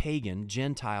the pagan,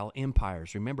 Gentile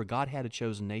empires. Remember, God had a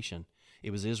chosen nation.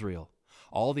 It was Israel.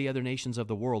 All the other nations of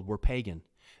the world were pagan.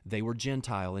 They were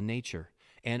Gentile in nature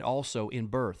and also in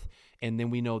birth. And then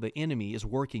we know the enemy is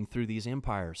working through these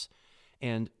empires.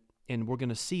 And we're going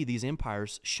to see these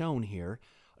empires shown here.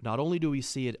 Not only do we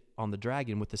see it on the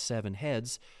dragon with the 7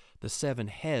 heads, the 7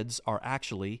 heads are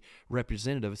actually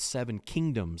representative of 7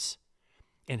 kingdoms.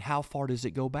 And how far does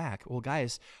it go back? Well,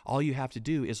 guys, all you have to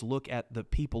do is look at the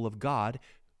people of God,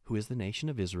 who is the nation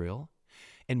of Israel.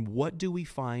 And what do we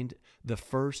find the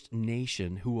first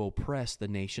nation who oppressed the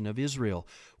nation of Israel?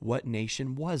 What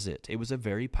nation was it? It was a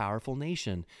very powerful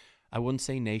nation. I wouldn't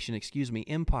say nation,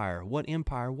 empire. What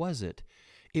empire was it?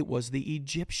 It was the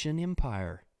Egyptian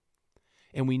empire.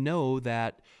 And we know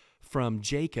that from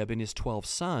Jacob and his 12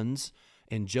 sons,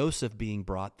 and Joseph being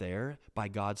brought there by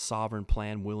God's sovereign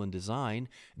plan, will, and design,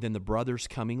 then the brothers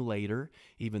coming later,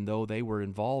 even though they were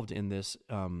involved in this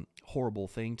horrible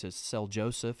thing to sell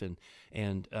Joseph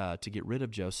and to get rid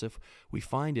of Joseph, we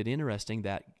find it interesting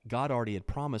that God already had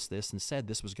promised this and said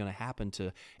this was going to happen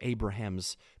to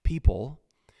Abraham's people,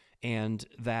 and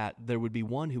that there would be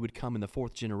one who would come in the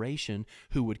 4th generation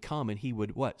who would come and he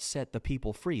would, set the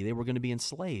people free. They were going to be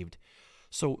enslaved.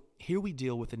 So here we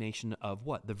deal with the nation of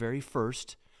what? The very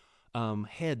first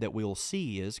head that we'll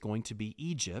see is going to be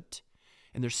Egypt,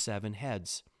 and there's 7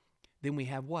 heads. Then we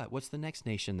have what? What's the next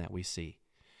nation that we see?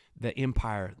 The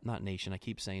empire, not nation, I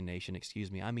keep saying nation,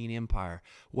 I mean empire.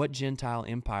 What Gentile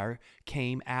empire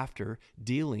came after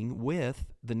dealing with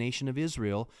the nation of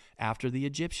Israel after the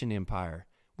Egyptian empire?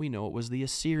 We know it was the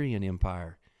Assyrian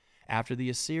Empire. After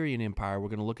the Assyrian Empire, we're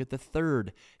going to look at the 3rd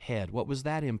head. What was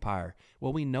that empire?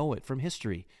 Well, we know it from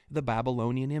history, the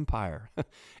Babylonian Empire.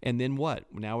 And then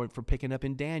what? Now we're picking up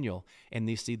in Daniel, and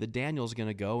you see the Daniel's going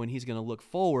to go, and he's going to look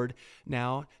forward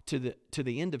now to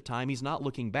the end of time. He's not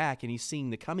looking back, and he's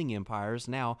seeing the coming empires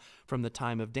now from the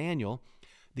time of Daniel.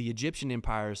 The Egyptian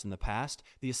empires in the past,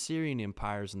 the Assyrian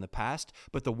empires in the past,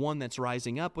 but the one that's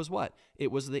rising up was what?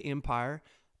 It was the empire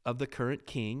of the current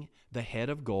king, the head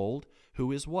of gold,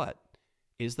 who is what?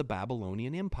 Is the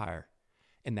Babylonian Empire.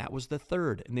 And that was the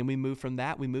 3rd. And then we move from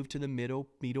that, we move to the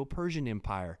Medo-Persian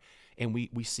Empire. And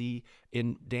we see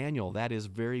in Daniel, that is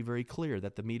very, very clear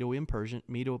that the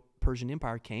Medo-Persian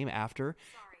Empire came after.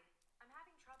 Sorry, I'm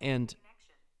having trouble with the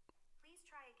connection. Please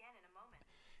try again in a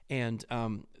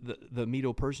moment. And the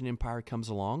Medo-Persian Empire comes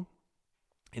along.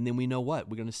 And then we know what?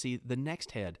 We're going to see the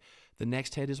next head. The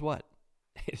next head is what?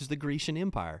 It is the Grecian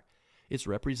Empire. It's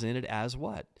represented as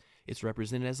what? It's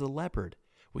represented as the leopard.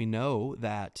 We know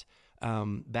that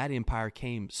that empire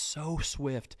came so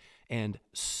swift and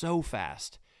so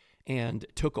fast, and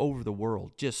took over the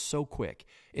world just so quick.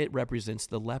 It represents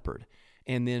the leopard.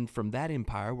 And then from that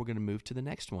empire, we're going to move to the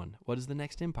next one. What is the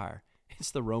next empire?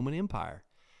 It's the Roman Empire.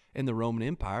 And the Roman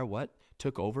Empire, what?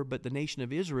 Took over, but the nation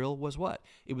of Israel was what?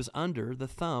 It was under the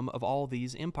thumb of all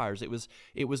these empires. It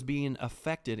was being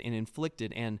affected and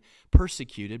inflicted and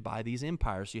persecuted by these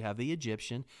empires. You have the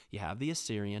Egyptian, you have the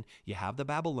Assyrian, you have the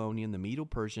Babylonian, the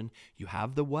Medo-Persian, you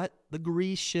have the what? The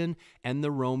Grecian and the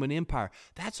Roman Empire.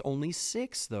 That's only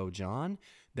 6 though, John.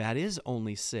 That is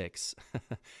only 6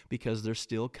 because there's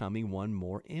still coming one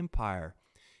more empire.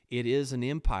 It is an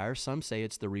empire. Some say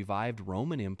it's the revived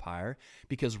Roman Empire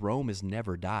because Rome has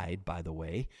never died, by the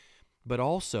way. But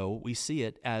also we see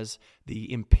it as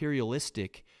the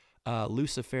imperialistic,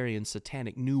 Luciferian,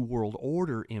 satanic New World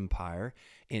Order empire,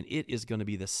 and it is going to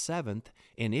be the 7th,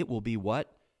 and it will be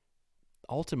what?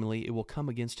 Ultimately, it will come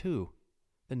against who?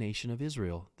 The nation of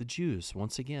Israel, the Jews,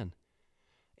 once again.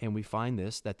 And we find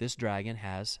that this dragon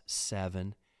has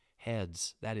 7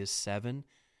 heads. That is 7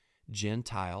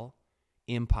 Gentile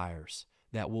empires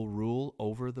that will rule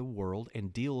over the world,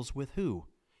 and deals with who?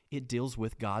 It deals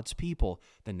with God's people,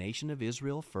 the nation of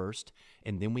Israel first,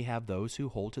 and then we have those who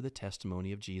hold to the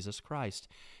testimony of Jesus Christ.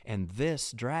 And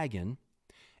this dragon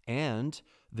and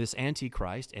this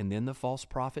Antichrist and then the false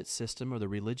prophet system or the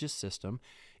religious system,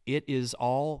 it is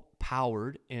all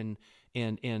powered and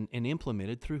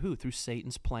implemented through who? Through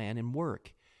Satan's plan and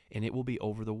work. And it will be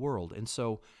over the world. And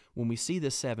so when we see the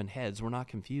 7 heads, we're not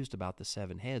confused about the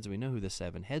 7 heads. We know who the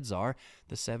 7 heads are.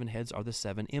 The 7 heads are the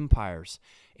 7 empires.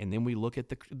 And then we look at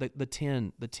the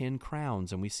 10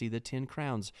 crowns, and we see the 10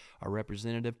 crowns are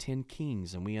representative of 10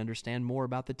 kings, and we understand more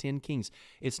about the 10 kings.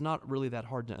 It's not really that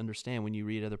hard to understand when you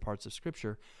read other parts of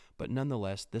Scripture, but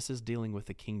nonetheless, this is dealing with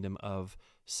the kingdom of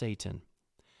Satan.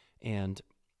 And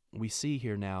we see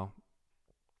here now,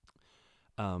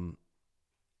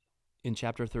 in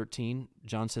chapter 13,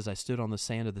 John says, I stood on the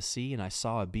sand of the sea, and I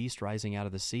saw a beast rising out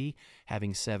of the sea,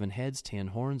 having 7 heads, 10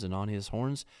 horns, and on his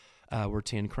horns were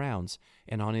 10 crowns,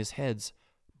 and on his heads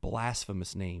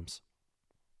blasphemous names.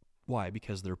 Why?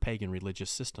 Because they're pagan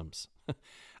religious systems.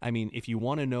 I mean, if you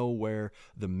want to know where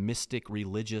the mystic,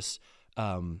 religious,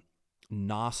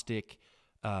 Gnostic,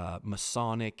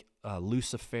 Masonic,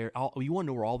 Lucifer, you want to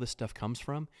know where all this stuff comes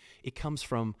from? It comes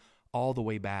from all the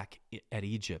way back at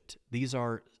Egypt. These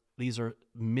are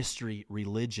mystery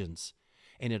religions.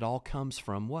 And it all comes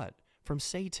from what? From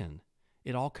Satan.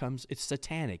 It's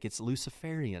satanic, it's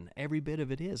Luciferian. Every bit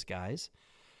of it is, guys.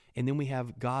 And then we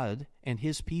have God and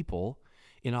his people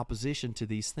in opposition to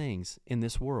these things in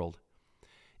this world.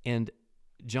 And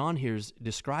John here's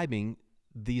describing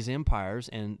these empires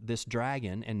and this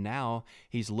dragon, and now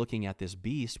he's looking at this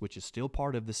beast, which is still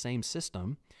part of the same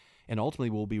system, and ultimately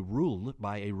will be ruled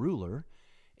by a ruler.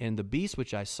 And the beast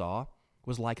which I saw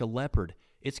was like a leopard.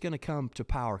 It's going to come to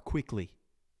power quickly.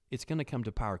 It's going to come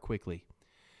to power quickly.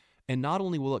 And not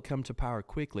only will it come to power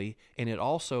quickly, and it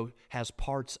also has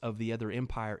parts of the other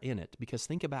empire in it. Because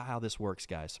think about how this works,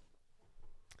 guys.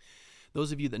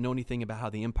 Those of you that know anything about how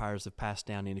the empires have passed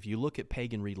down, and if you look at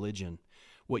pagan religion,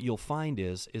 what you'll find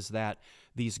is that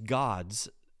these gods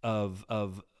of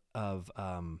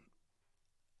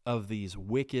these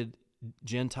wicked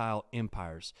Gentile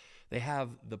empires, they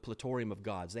have the plethorium of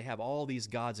gods. They have all these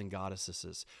gods and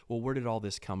goddesses. Well, where did all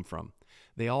this come from?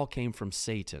 They all came from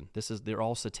Satan. They're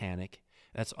all satanic.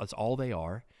 That's all they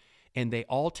are. And they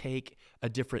all take a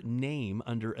different name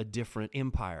under a different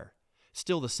empire.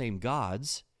 Still the same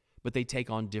gods, but they take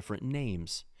on different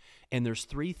names. And there's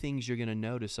 3 things you're going to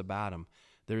notice about them.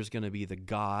 There's going to be the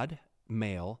God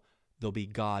male, there'll be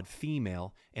God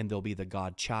female, and there'll be the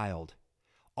God child.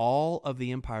 All of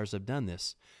the empires have done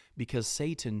this because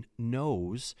Satan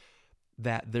knows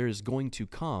that there is going to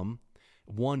come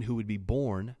one who would be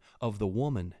born of the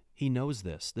woman. He knows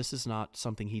this. This is not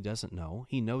something he doesn't know.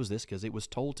 He knows this because it was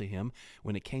told to him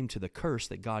when it came to the curse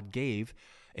that God gave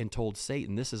and told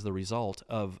Satan, this is the result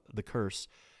of the curse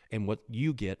and what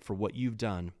you get for what you've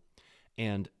done.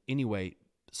 And anyway,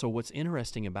 so what's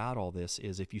interesting about all this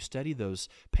is if you study those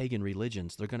pagan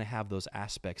religions, they're going to have those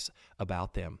aspects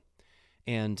about them.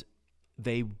 And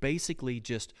they basically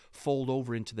just fold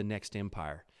over into the next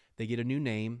empire. They get a new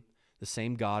name, the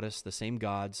same goddess, the same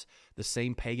gods, the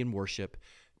same pagan worship.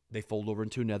 They fold over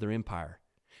into another empire.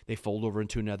 They fold over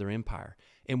into another empire.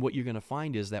 And what you're going to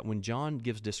find is that when John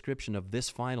gives description of this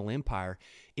final empire,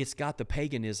 it's got the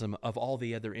paganism of all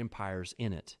the other empires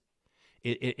in it.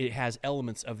 It has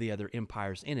elements of the other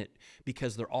empires in it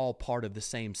because they're all part of the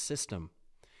same system.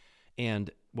 And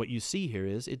what you see here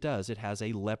is it has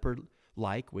a leopard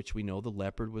leopard-like, which we know the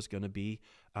leopard was going to be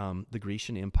the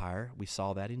Grecian Empire. We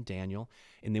saw that in Daniel.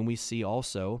 And then we see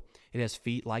also it has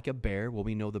feet like a bear. Well,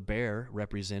 we know the bear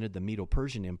represented the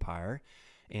Medo-Persian Empire,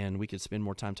 and we could spend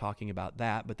more time talking about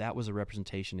that, but that was a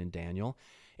representation in Daniel.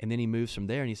 And then he moves from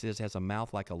there, and he says it has a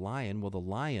mouth like a lion. Well, the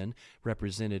lion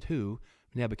represented who?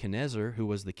 Nebuchadnezzar, who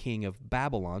was the king of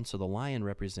Babylon. So the lion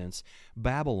represents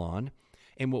Babylon.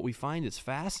 And what we find is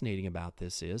fascinating about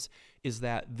this is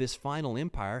that this final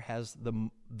empire has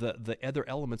the other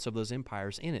elements of those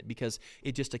empires in it, because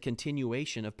it's just a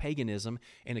continuation of paganism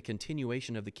and a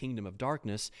continuation of the kingdom of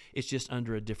darkness. It's just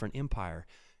under a different empire.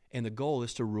 And the goal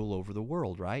is to rule over the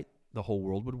world, right? The whole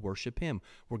world would worship him.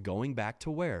 We're going back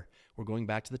to where? We're going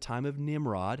back to the time of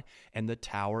Nimrod and the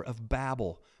Tower of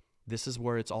Babel. This is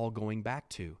where it's all going back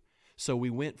to. So we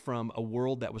went from a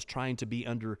world that was trying to be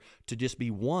to just be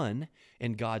one,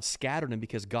 and God scattered them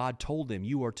because God told them,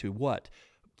 you are to what?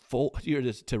 You're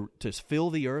to fill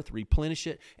the earth, replenish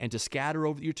it, and to scatter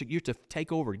over. You're to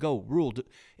take over, go, rule.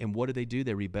 And what did they do?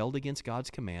 They rebelled against God's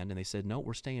command, and they said, no,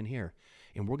 we're staying here.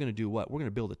 And we're going to do what? We're going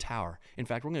to build a tower. In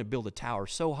fact, we're going to build a tower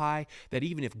so high that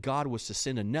even if God was to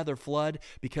send another flood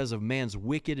because of man's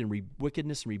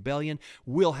wickedness and rebellion,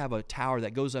 we'll have a tower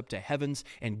that goes up to heavens,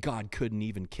 and God couldn't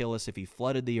even kill us if he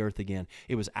flooded the earth again.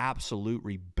 It was absolute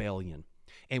rebellion.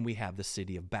 And we have the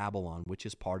city of Babylon, which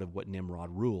is part of what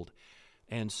Nimrod ruled.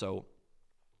 And so,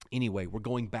 anyway, we're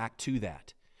going back to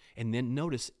that. And then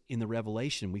notice in the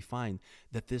Revelation, we find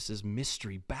that this is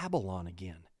Mystery Babylon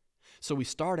again. So we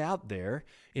start out there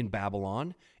in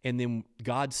Babylon, and then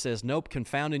God says, nope,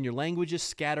 confounding your languages,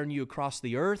 scattering you across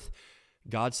the earth.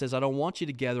 God says, I don't want you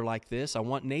together like this. I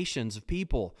want nations of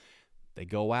people. They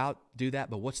go out, do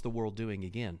that, but what's the world doing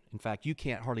again? In fact, you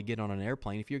can't hardly get on an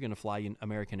airplane. If you're going to fly in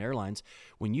American Airlines,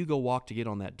 when you go walk to get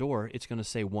on that door, it's going to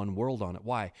say one world on it.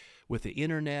 Why? With the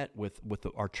internet, with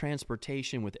our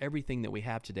transportation, with everything that we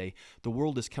have today, the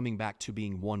world is coming back to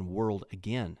being one world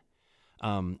again.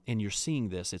 And you're seeing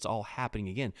this. It's all happening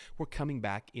again. We're coming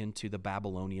back into the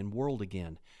Babylonian world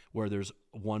again, where there's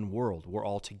one world. We're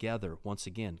all together. Once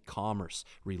again, commerce,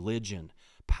 religion,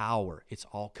 power. It's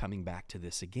all coming back to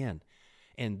this again.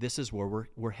 And this is where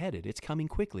we're headed. It's coming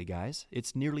quickly, guys.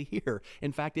 It's nearly here.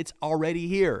 In fact, it's already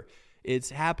here.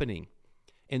 It's happening.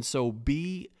 And so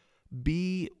be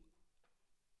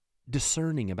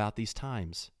discerning about these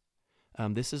times.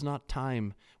 This is not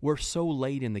time. We're so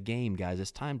late in the game, guys.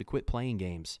 It's time to quit playing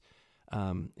games.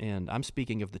 And I'm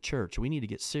speaking of the church. We need to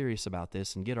get serious about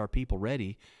this and get our people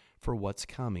ready for what's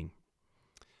coming.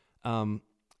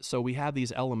 So we have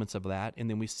these elements of that, and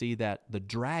then we see that the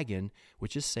dragon,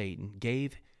 which is Satan,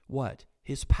 gave what?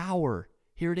 His power.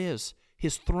 Here it is.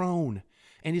 His throne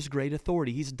and his great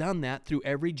authority. He's done that through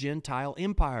every Gentile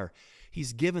empire.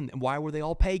 He's given. Why were they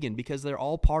all pagan? Because they're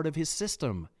all part of his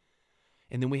system.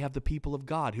 And then we have the people of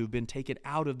God who've been taken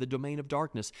out of the domain of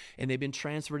darkness, and they've been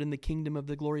transferred in the kingdom of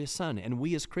the glorious Son. And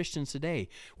we as Christians today,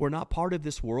 we're not part of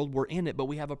this world. We're in it, but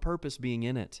we have a purpose being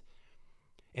in it.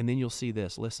 And then you'll see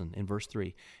this. Listen, in verse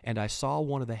 3, and I saw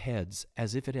one of the heads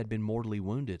as if it had been mortally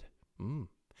wounded.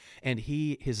 And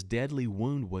his deadly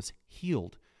wound was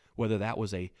healed. Whether that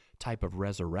was a type of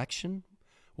resurrection,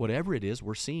 whatever it is,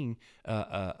 we're seeing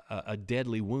a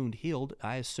deadly wound healed.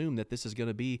 I assume that this is going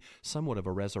to be somewhat of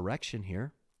a resurrection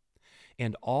here.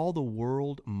 And all the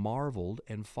world marveled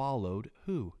and followed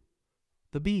who?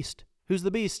 The beast. Who's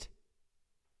the beast?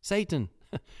 Satan.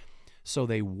 So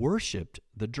they worshiped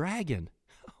the dragon.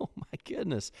 Oh my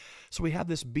goodness. So we have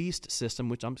this beast system,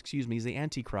 which is the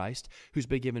Antichrist, who's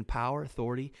been given power,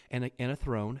 authority, and a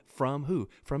throne from who?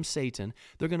 From Satan.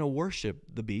 They're going to worship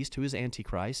the beast, who is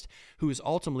Antichrist, who is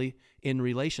ultimately in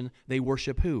relation, they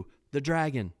worship who? The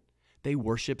dragon. They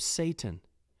worship Satan,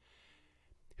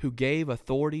 who gave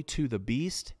authority to the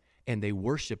beast, and they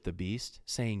worship the beast,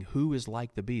 saying, who is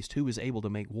like the beast? Who is able to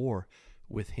make war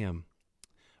with him?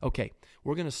 Okay,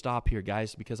 we're going to stop here,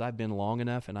 guys, because I've been long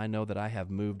enough, and I know that I have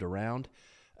moved around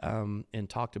and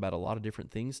talked about a lot of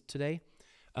different things today.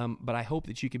 But I hope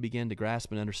that you can begin to grasp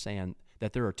and understand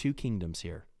that there are two kingdoms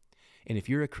here. And if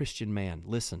you're a Christian man,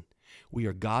 listen, we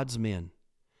are God's men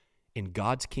in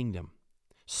God's kingdom,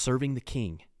 serving the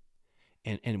King,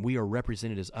 and we are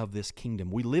representatives of this kingdom.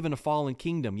 We live in a fallen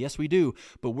kingdom, yes we do,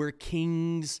 but we're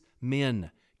king's men.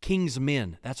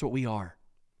 That's what we are.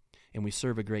 And we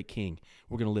serve a great King.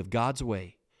 We're going to live God's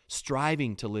way,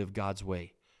 striving to live God's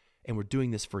way. And we're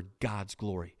doing this for God's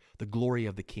glory, the glory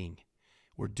of the King.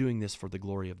 We're doing this for the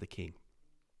glory of the King.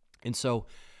 And so,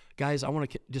 guys, I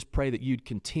want to just pray that you'd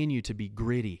continue to be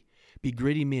gritty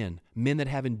men that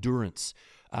have endurance,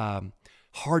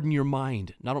 Harden your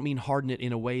mind. And I don't mean harden it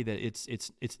in a way that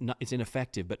it's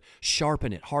ineffective, but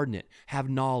sharpen it, harden it, have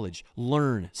knowledge,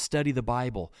 learn, study the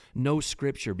Bible, know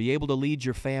Scripture, be able to lead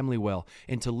your family well,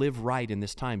 and to live right in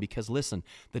this time. Because listen,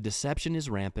 the deception is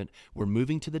rampant. We're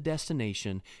moving to the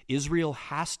destination. Israel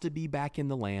has to be back in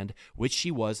the land, which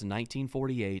she was in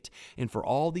 1948. And for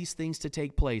all these things to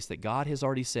take place that God has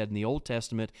already said in the Old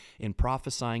Testament in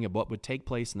prophesying of what would take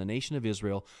place in the nation of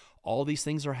Israel, all these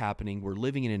things are happening. We're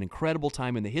living in an incredible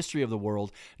time in the history of the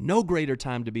world. No greater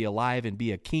time to be alive and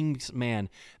be a king's man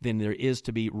than there is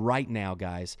to be right now,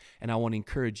 guys. And I want to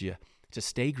encourage you to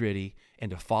stay gritty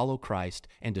and to follow Christ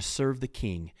and to serve the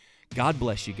King. God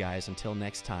bless you guys. Until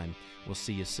next time, we'll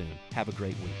see you soon. Have a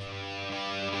great week.